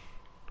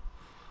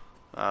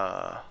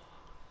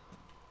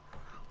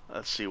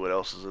 Let's see what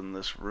else is in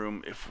this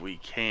room if we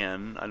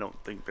can. I don't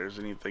think there's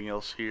anything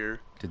else here.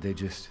 Did they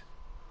just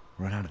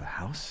run out of the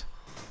house?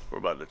 We're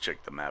about to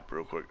check the map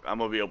real quick. I'm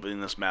gonna be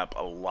opening this map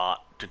a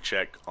lot to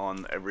check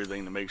on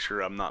everything to make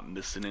sure I'm not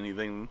missing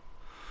anything.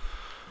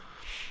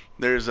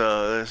 This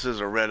is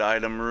a red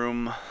item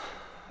room,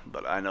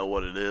 but I know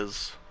what it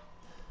is.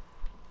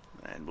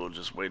 And we'll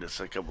just wait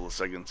a couple of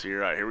seconds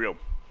here. Alright, here we go.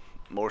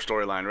 More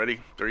storyline.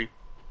 Ready? 3,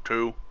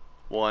 2,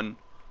 1.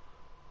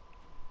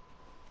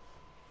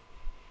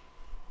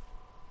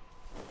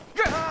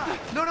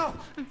 No,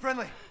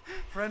 friendly.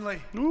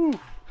 Ooh.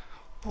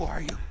 Who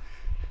are you?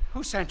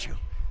 Who sent you?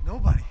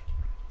 Nobody.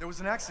 There was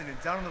an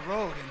accident down on the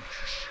road and...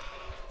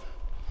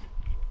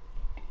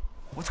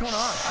 What's going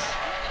on?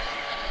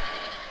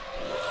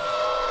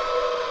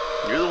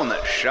 You're the one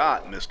that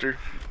shot, mister.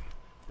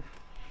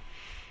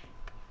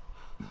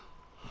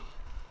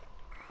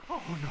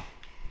 Oh, no.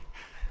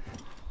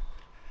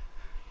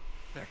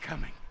 They're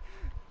coming.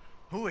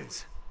 Who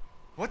is?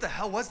 What the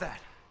hell was that?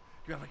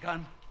 You have a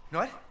gun?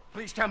 What?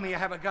 Please tell me you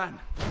have a gun.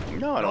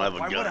 No, I don't have a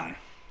why gun. would I?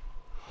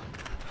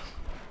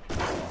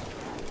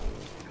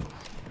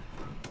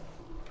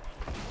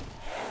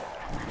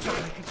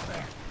 Something I can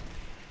spare.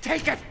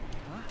 Take it!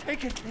 Huh?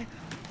 Take it!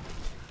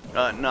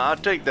 No, I'll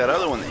take that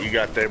other one that you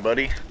got there,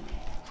 buddy.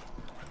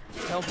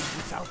 Tell me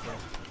what's out there.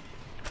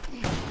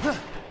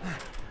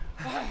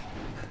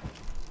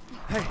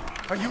 Hey,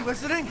 are you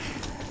listening?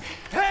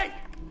 Hey!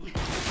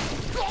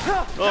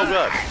 Oh,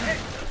 God.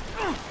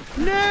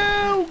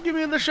 No! Give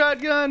me the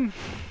shotgun!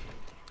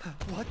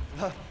 What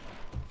the?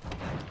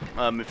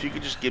 If you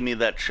could just give me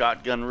that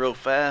shotgun real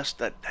fast,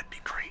 that'd be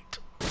great.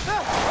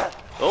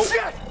 Oh!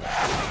 Shit!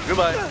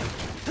 Goodbye.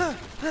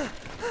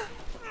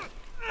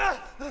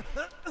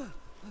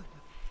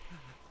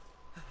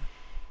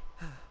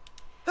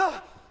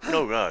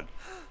 Oh, God.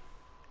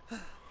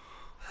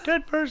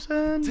 Dead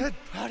person! Dead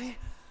body?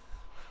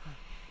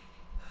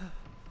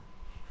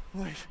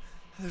 Wait,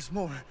 there's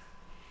more.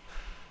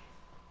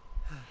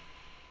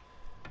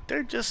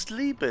 They're just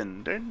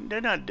sleeping.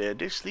 They're not dead.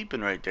 They're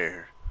sleeping right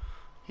there.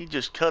 He's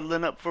just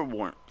cuddling up for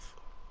warmth.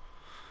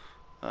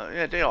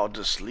 Yeah, they all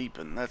just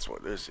sleeping. That's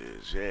what this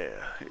is.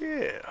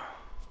 Yeah.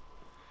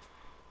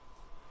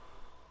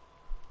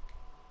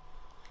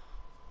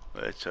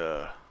 Let's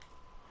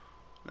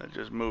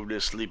just move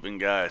this sleeping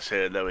guy's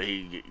head. That way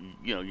he,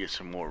 get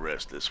some more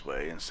rest this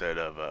way instead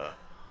of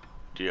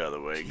the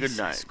other way. Good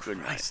night. Good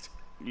night.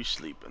 You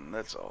sleeping?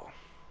 That's all.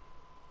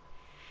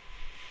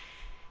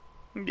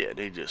 Yeah,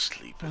 they just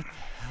sleeping. What the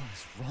hell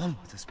is wrong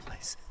with this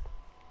place?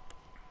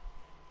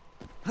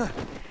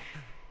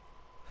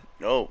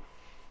 Oh.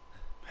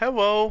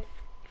 Hello.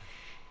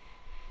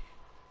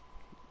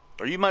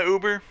 Are you my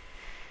Uber?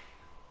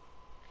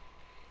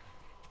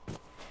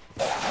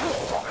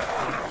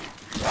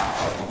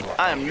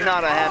 I am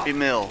not a Happy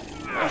Meal.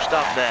 You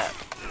stop that.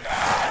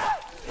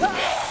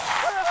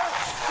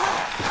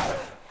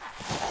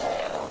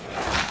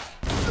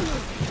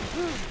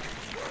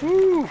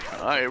 Woo.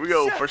 Alright, here we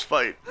go. First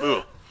fight.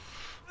 Ooh.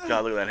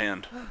 God, look at that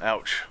hand.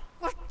 Ouch.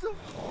 What the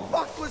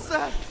fuck was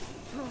that?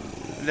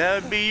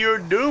 That would be your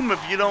doom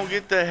if you don't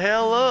get the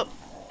hell up,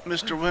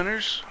 Mr.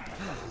 Winters.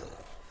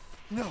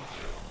 No.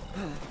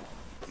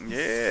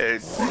 Yeah,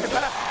 it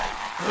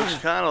looks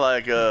kind of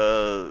like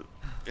a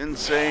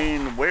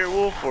insane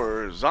werewolf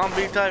or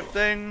zombie type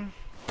thing.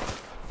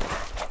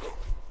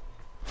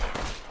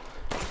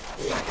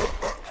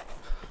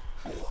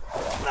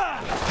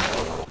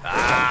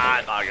 Ah,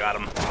 I thought I got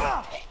him.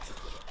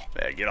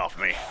 Yeah, get off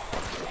me.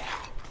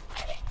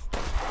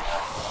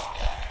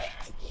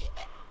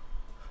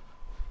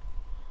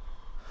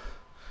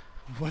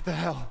 What the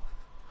hell?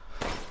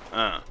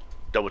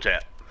 Double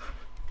tap.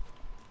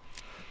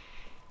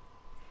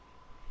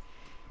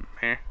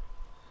 Here.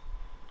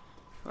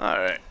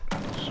 Alright,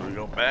 so we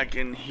go back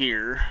in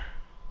here.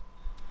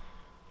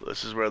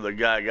 This is where the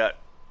guy got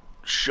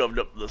shoved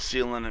up the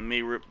ceiling and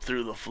me ripped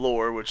through the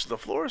floor, which the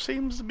floor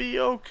seems to be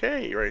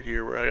okay right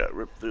here where I got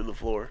ripped through the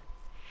floor.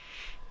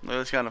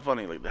 That's kind of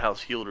funny, like the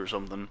house healed or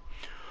something.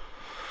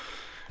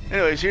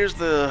 Anyways, here's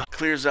the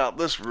clears out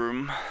this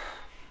room,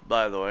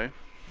 by the way.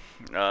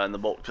 And the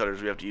bolt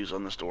cutters we have to use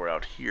on this door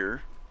out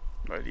here.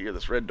 Right here,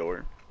 this red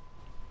door.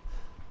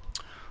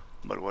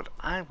 But what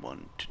I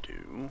want to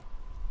do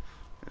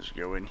is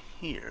go in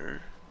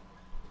here.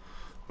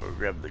 We'll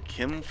grab the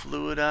chem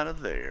fluid out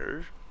of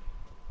there.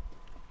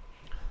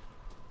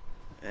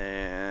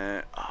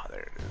 And, oh,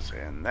 there it is.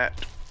 And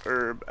that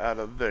herb out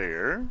of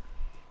there.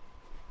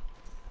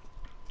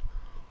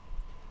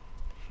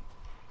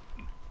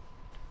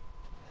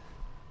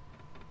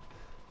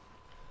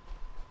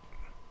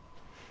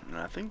 And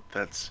I think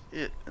that's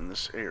it in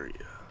this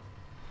area.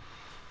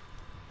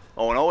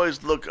 Oh, and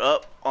always look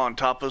up on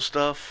top of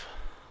stuff,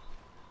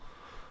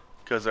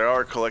 because there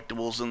are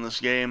collectibles in this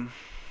game.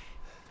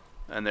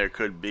 And there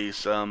could be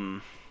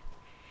some,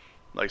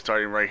 like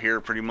starting right here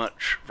pretty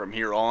much, from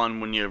here on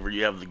whenever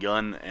you have the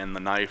gun and the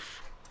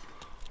knife.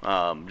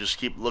 Just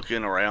keep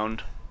looking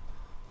around.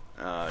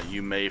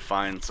 You may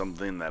find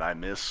something that I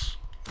miss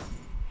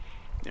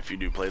if you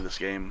do play this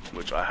game,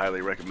 which I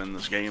highly recommend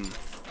this game.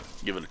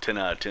 Give it a 10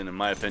 out of 10 in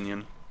my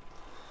opinion.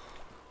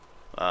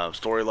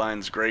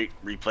 Storyline's great.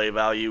 Replay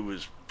value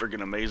is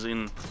freaking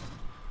amazing.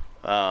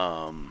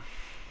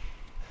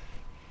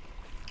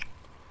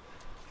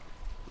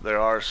 There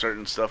are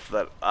certain stuff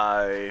that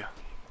I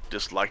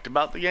disliked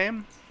about the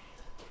game.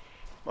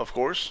 Of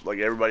course, like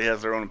everybody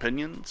has their own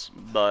opinions,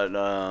 but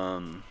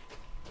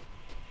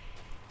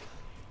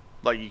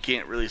like you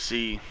can't really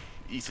see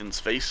Ethan's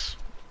face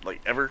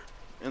like ever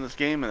in this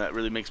game, and that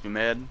really makes me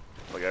mad.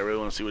 Like I really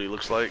want to see what he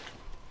looks like.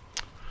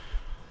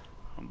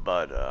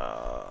 But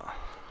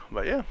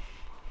yeah.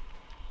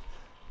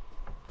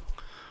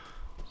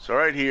 So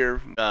right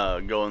here,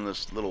 go in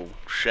this little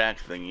shack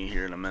thingy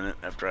here in a minute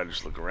after I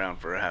just look around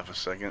for a half a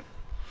second.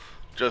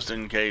 Just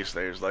in case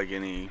there's like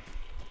any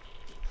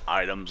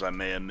items I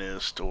may have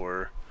missed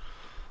or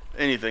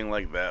anything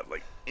like that.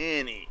 Like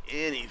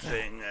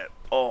anything at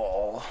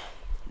all.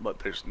 But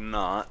there's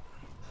not.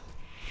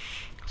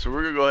 So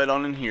we're gonna go ahead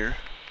on in here.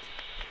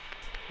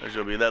 There's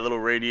gonna be that little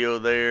radio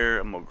there.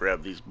 I'm gonna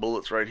grab these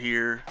bullets right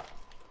here.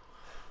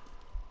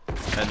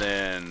 And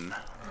then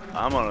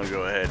I'm gonna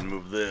go ahead and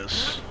move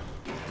this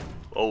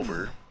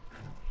over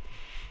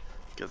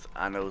because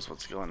I knows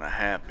what's going to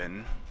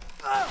happen.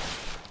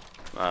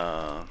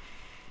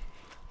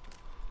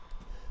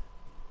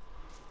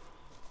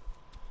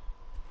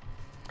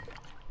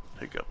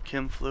 Pick up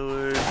chem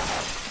fluid.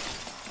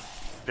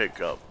 Pick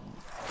up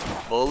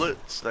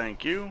bullets.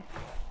 Thank you.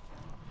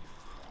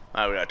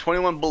 Alright, we got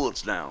 21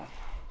 bullets now.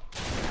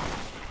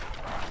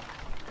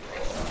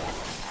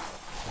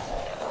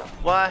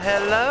 Why,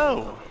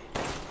 hello.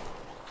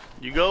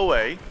 You go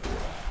away.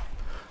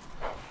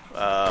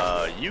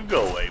 You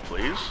go away,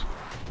 please.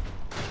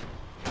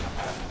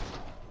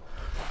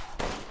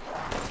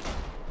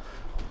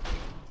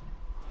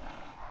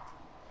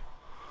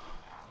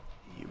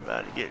 You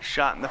about to get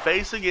shot in the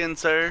face again,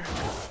 sir.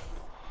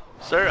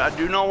 Sir, I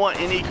do not want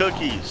any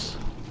cookies.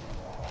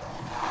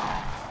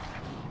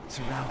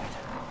 Surrounded.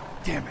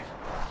 Damn it.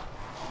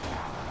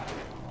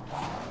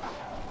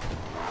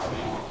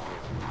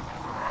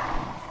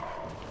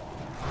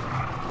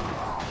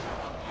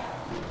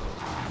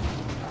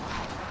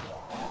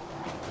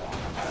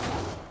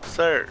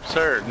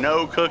 Sir,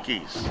 no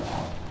cookies.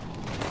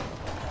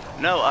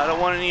 No, I don't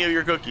want any of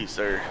your cookies,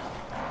 sir.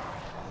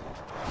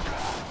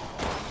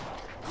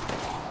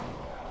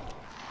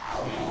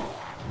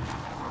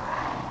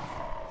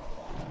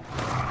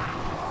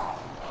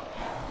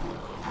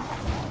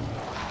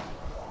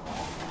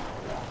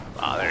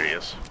 Ah, there he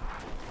is.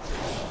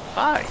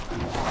 Hi.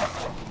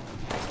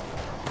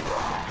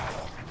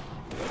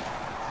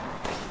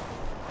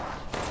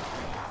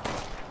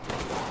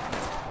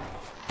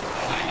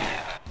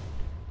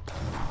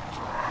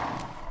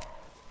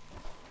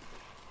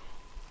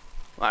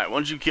 Alright,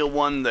 once you kill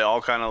one, they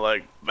all kind of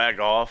like back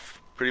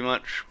off, pretty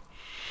much.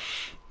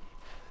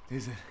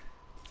 Is it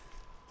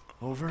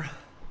over?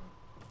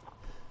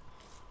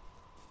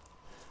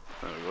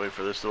 I'm gonna wait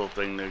for this little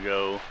thing to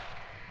go.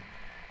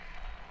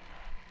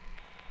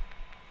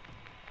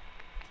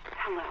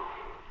 Hello.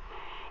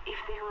 If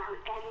there are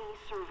any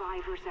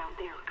survivors out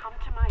there, come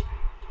to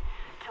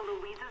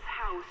Louisa's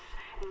house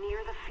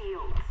near the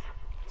fields.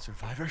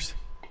 Survivors?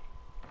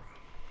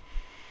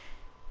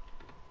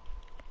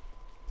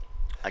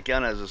 I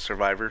count as a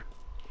survivor.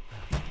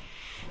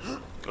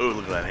 Oh,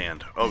 look at that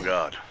hand. Oh,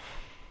 God.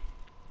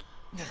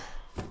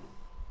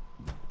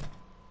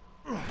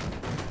 I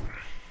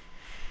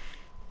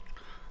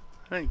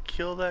didn't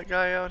kill that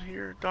guy out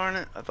here. Darn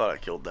it. I thought I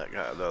killed that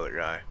guy, the other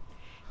guy.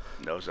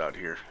 That was out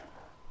here.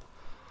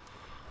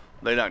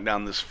 They knocked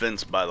down this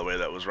fence, by the way,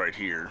 that was right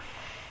here.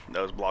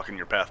 That was blocking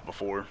your path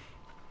before.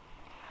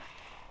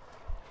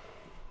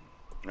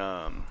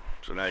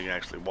 So now you can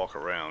actually walk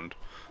around.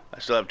 I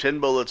still have 10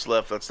 bullets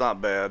left. That's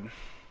not bad.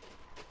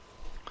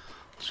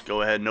 Let's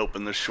go ahead and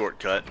open this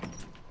shortcut.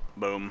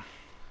 Boom.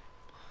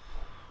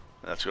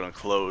 That's gonna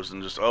close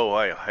and just, oh,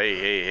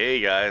 hey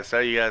guys, how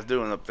you guys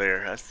doing up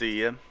there? I see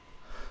you.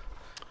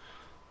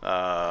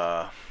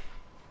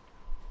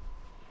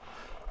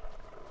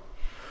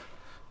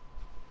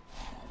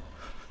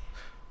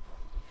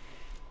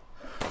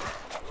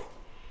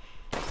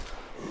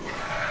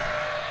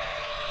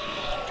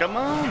 Come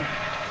on.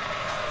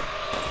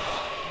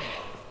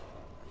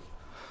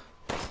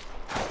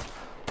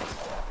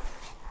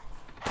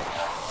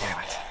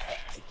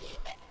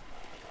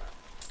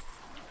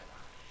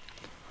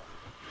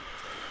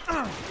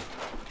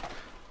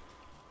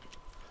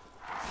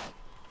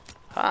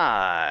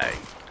 Hi,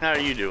 how are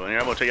you doing? Here,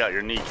 I'm gonna take out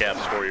your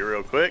kneecaps for you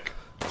real quick.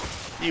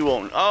 You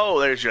won't. Oh,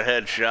 there's your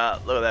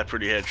headshot. Look at that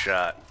pretty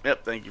headshot.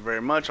 Yep, thank you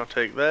very much. I'll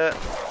take that.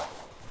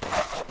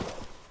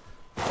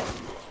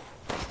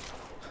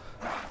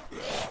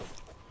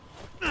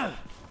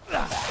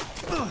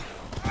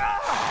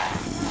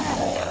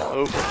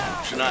 Oh,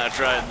 should not have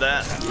tried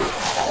that.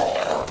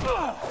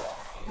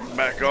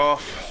 Back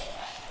off.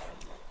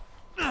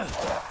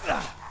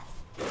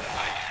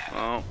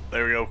 Oh,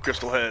 there we go.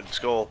 Crystal head,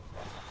 skull.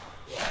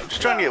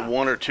 Just trying to get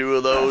one or two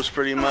of those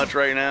pretty much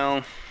right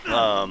now. There's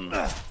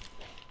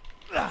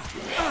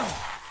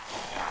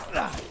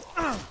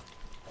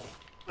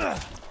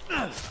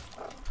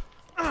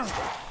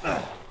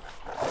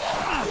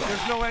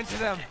no end to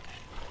them.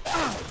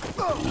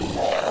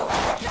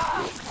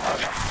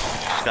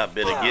 Got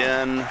bit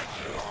again.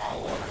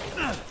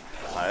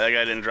 Alright, that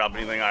guy didn't drop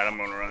anything. Alright, I'm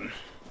gonna run.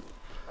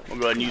 We'll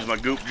go ahead and use my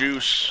goop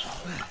juice.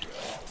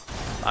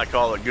 I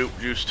call it goop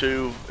juice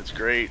too. It's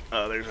great.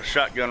 There's a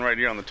shotgun right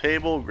here on the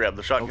table. Grab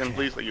the shotgun,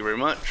 please. Thank you very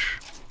much.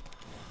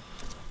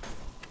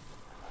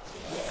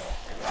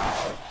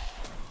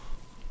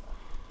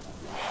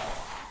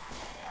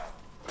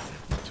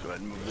 Let's go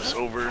ahead and move this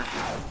over.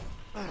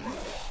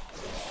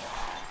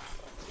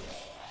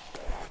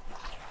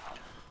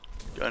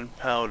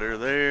 Gunpowder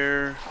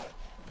there.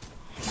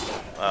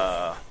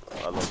 I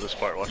love this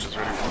part. Watch this.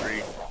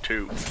 Ready? 3,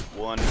 2,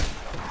 1.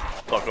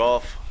 Fuck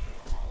off.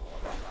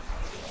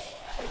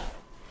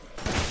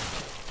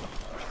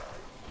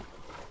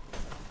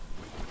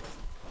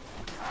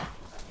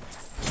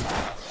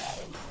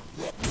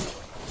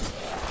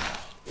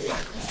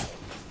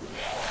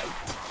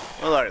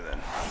 Well, alright then.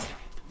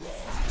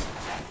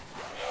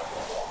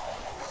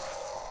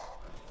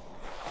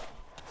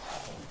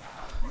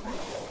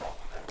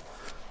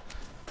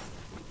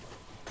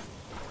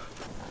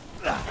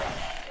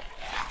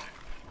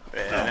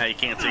 Yeah, now you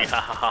can't see. Ha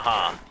ha ha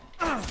ha.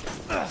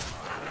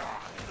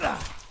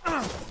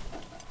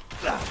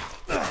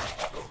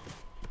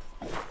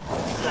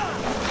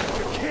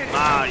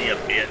 Ah, you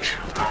bitch.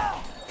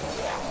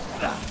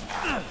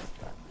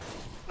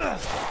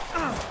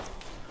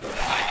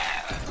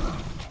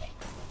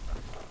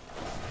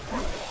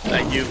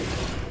 Thank you.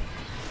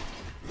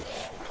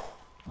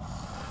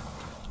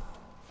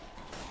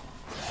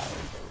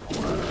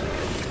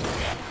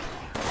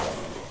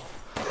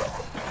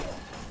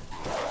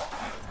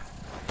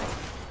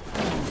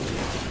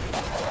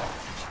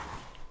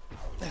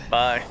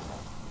 Bye.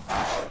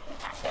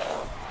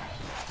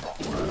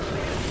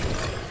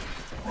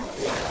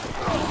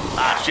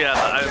 Ah, shit,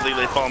 I didn't think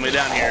they followed me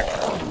down here.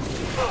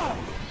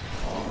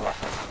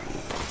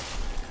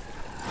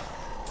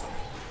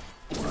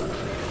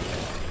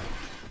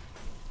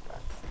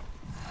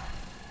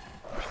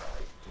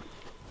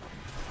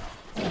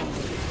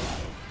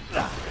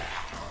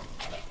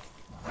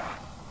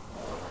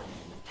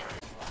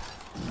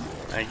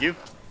 Thank you.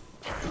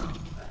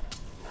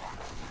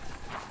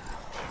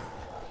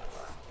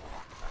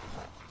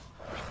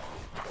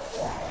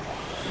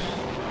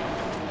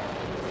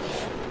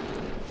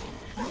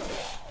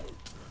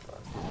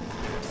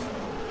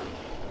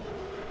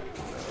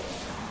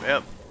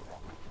 Yep.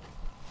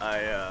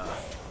 I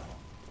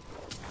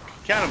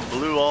kind of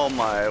blew all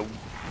my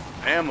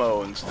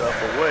ammo and stuff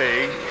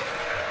away.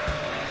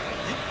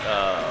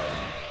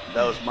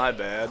 That was my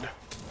bad.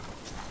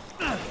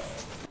 I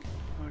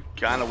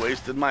kind of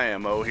wasted my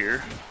ammo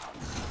here.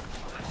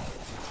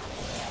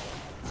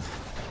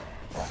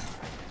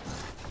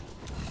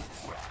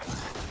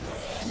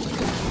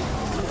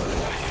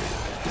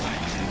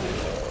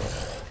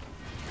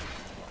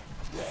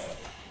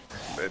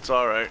 It's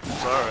alright,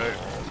 it's alright.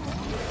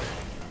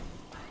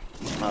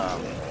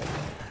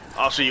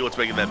 I'll show you what's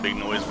making that big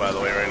noise, by the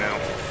way, right now.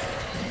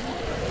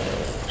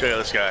 Check out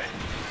this guy.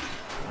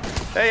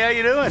 Hey, how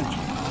you doing?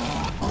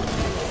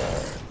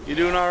 You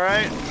doing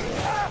alright?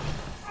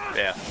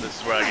 Yeah, this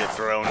is where I get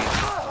thrown.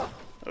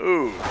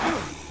 Ooh.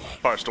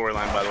 Part of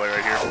storyline, by the way,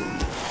 right here.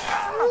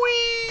 Whee!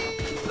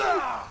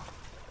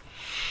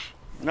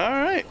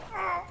 Alright.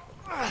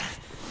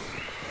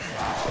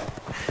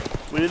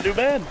 We didn't do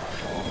bad.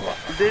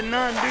 Did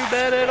not do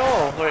bad at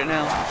all right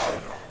now.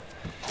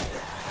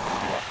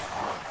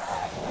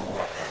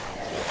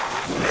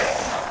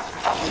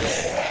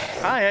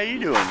 Hi, how you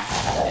doing?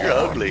 You're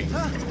ugly.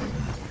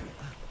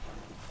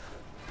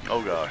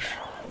 Oh gosh.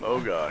 Oh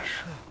gosh.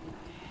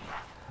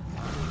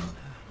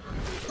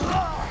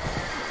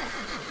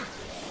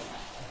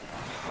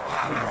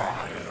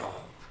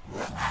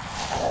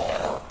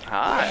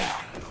 Hi.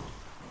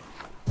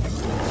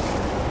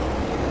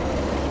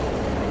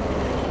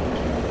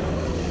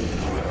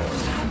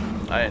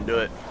 I didn't do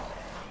it.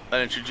 I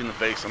didn't shoot you in the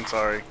face, I'm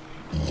sorry.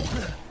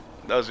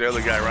 That was the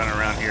other guy running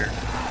around here.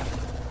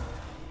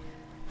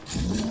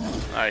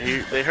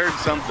 Alright, they heard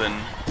something.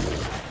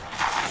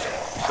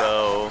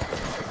 So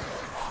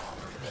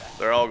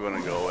they're all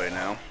gonna go away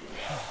now.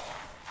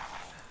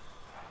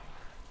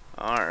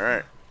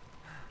 Alright.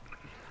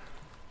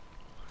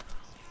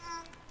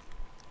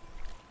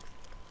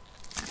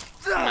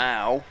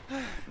 Ow.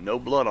 No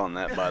blood on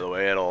that, by the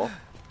way, at all.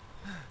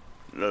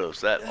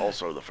 Notice that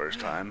also the first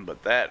time,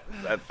 but that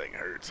thing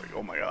hurts. Like,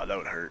 oh my god, that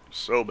would hurt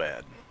so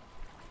bad.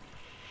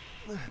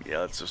 Yeah,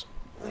 let's just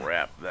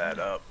wrap that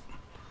up.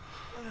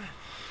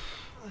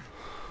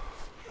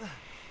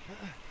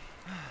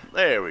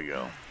 There we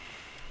go.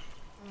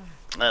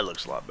 That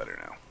looks a lot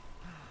better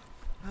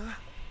now.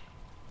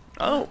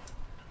 Oh.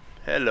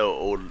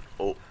 Hello,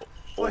 old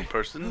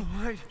person.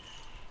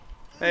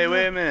 Hey,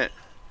 wait a minute.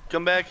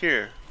 Come back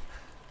here.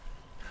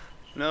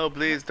 No,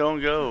 please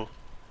don't go.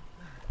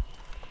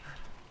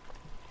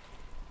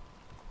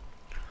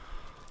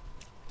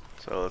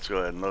 So let's go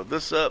ahead and load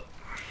this up.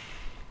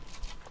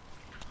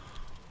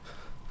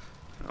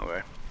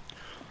 Okay.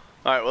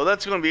 Alright, well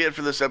that's going to be it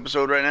for this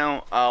episode right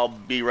now. I'll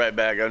be right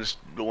back. I just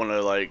want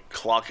to like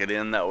clock it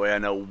in. That way I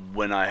know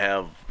when I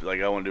have, like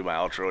I want to do my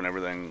outro and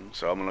everything.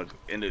 So I'm going to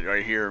end it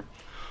right here.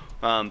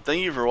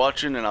 Thank you for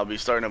watching, and I'll be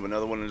starting up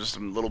another one in just a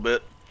little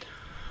bit.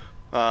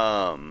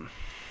 But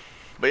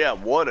yeah,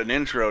 what an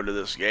intro to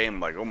this game.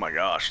 Like, oh my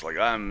gosh, like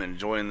I'm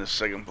enjoying this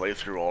second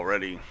playthrough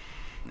already.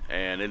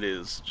 And it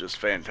is just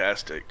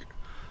fantastic.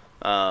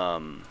 So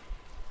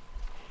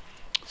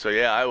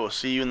yeah, I will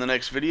see you in the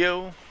next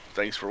video.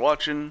 Thanks for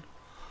watching.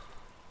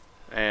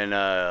 And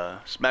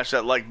smash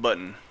that like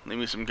button. Leave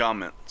me some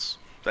comments.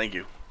 Thank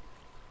you.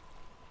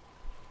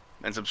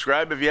 And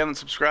subscribe if you haven't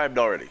subscribed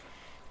already.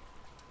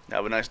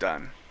 Have a nice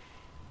time.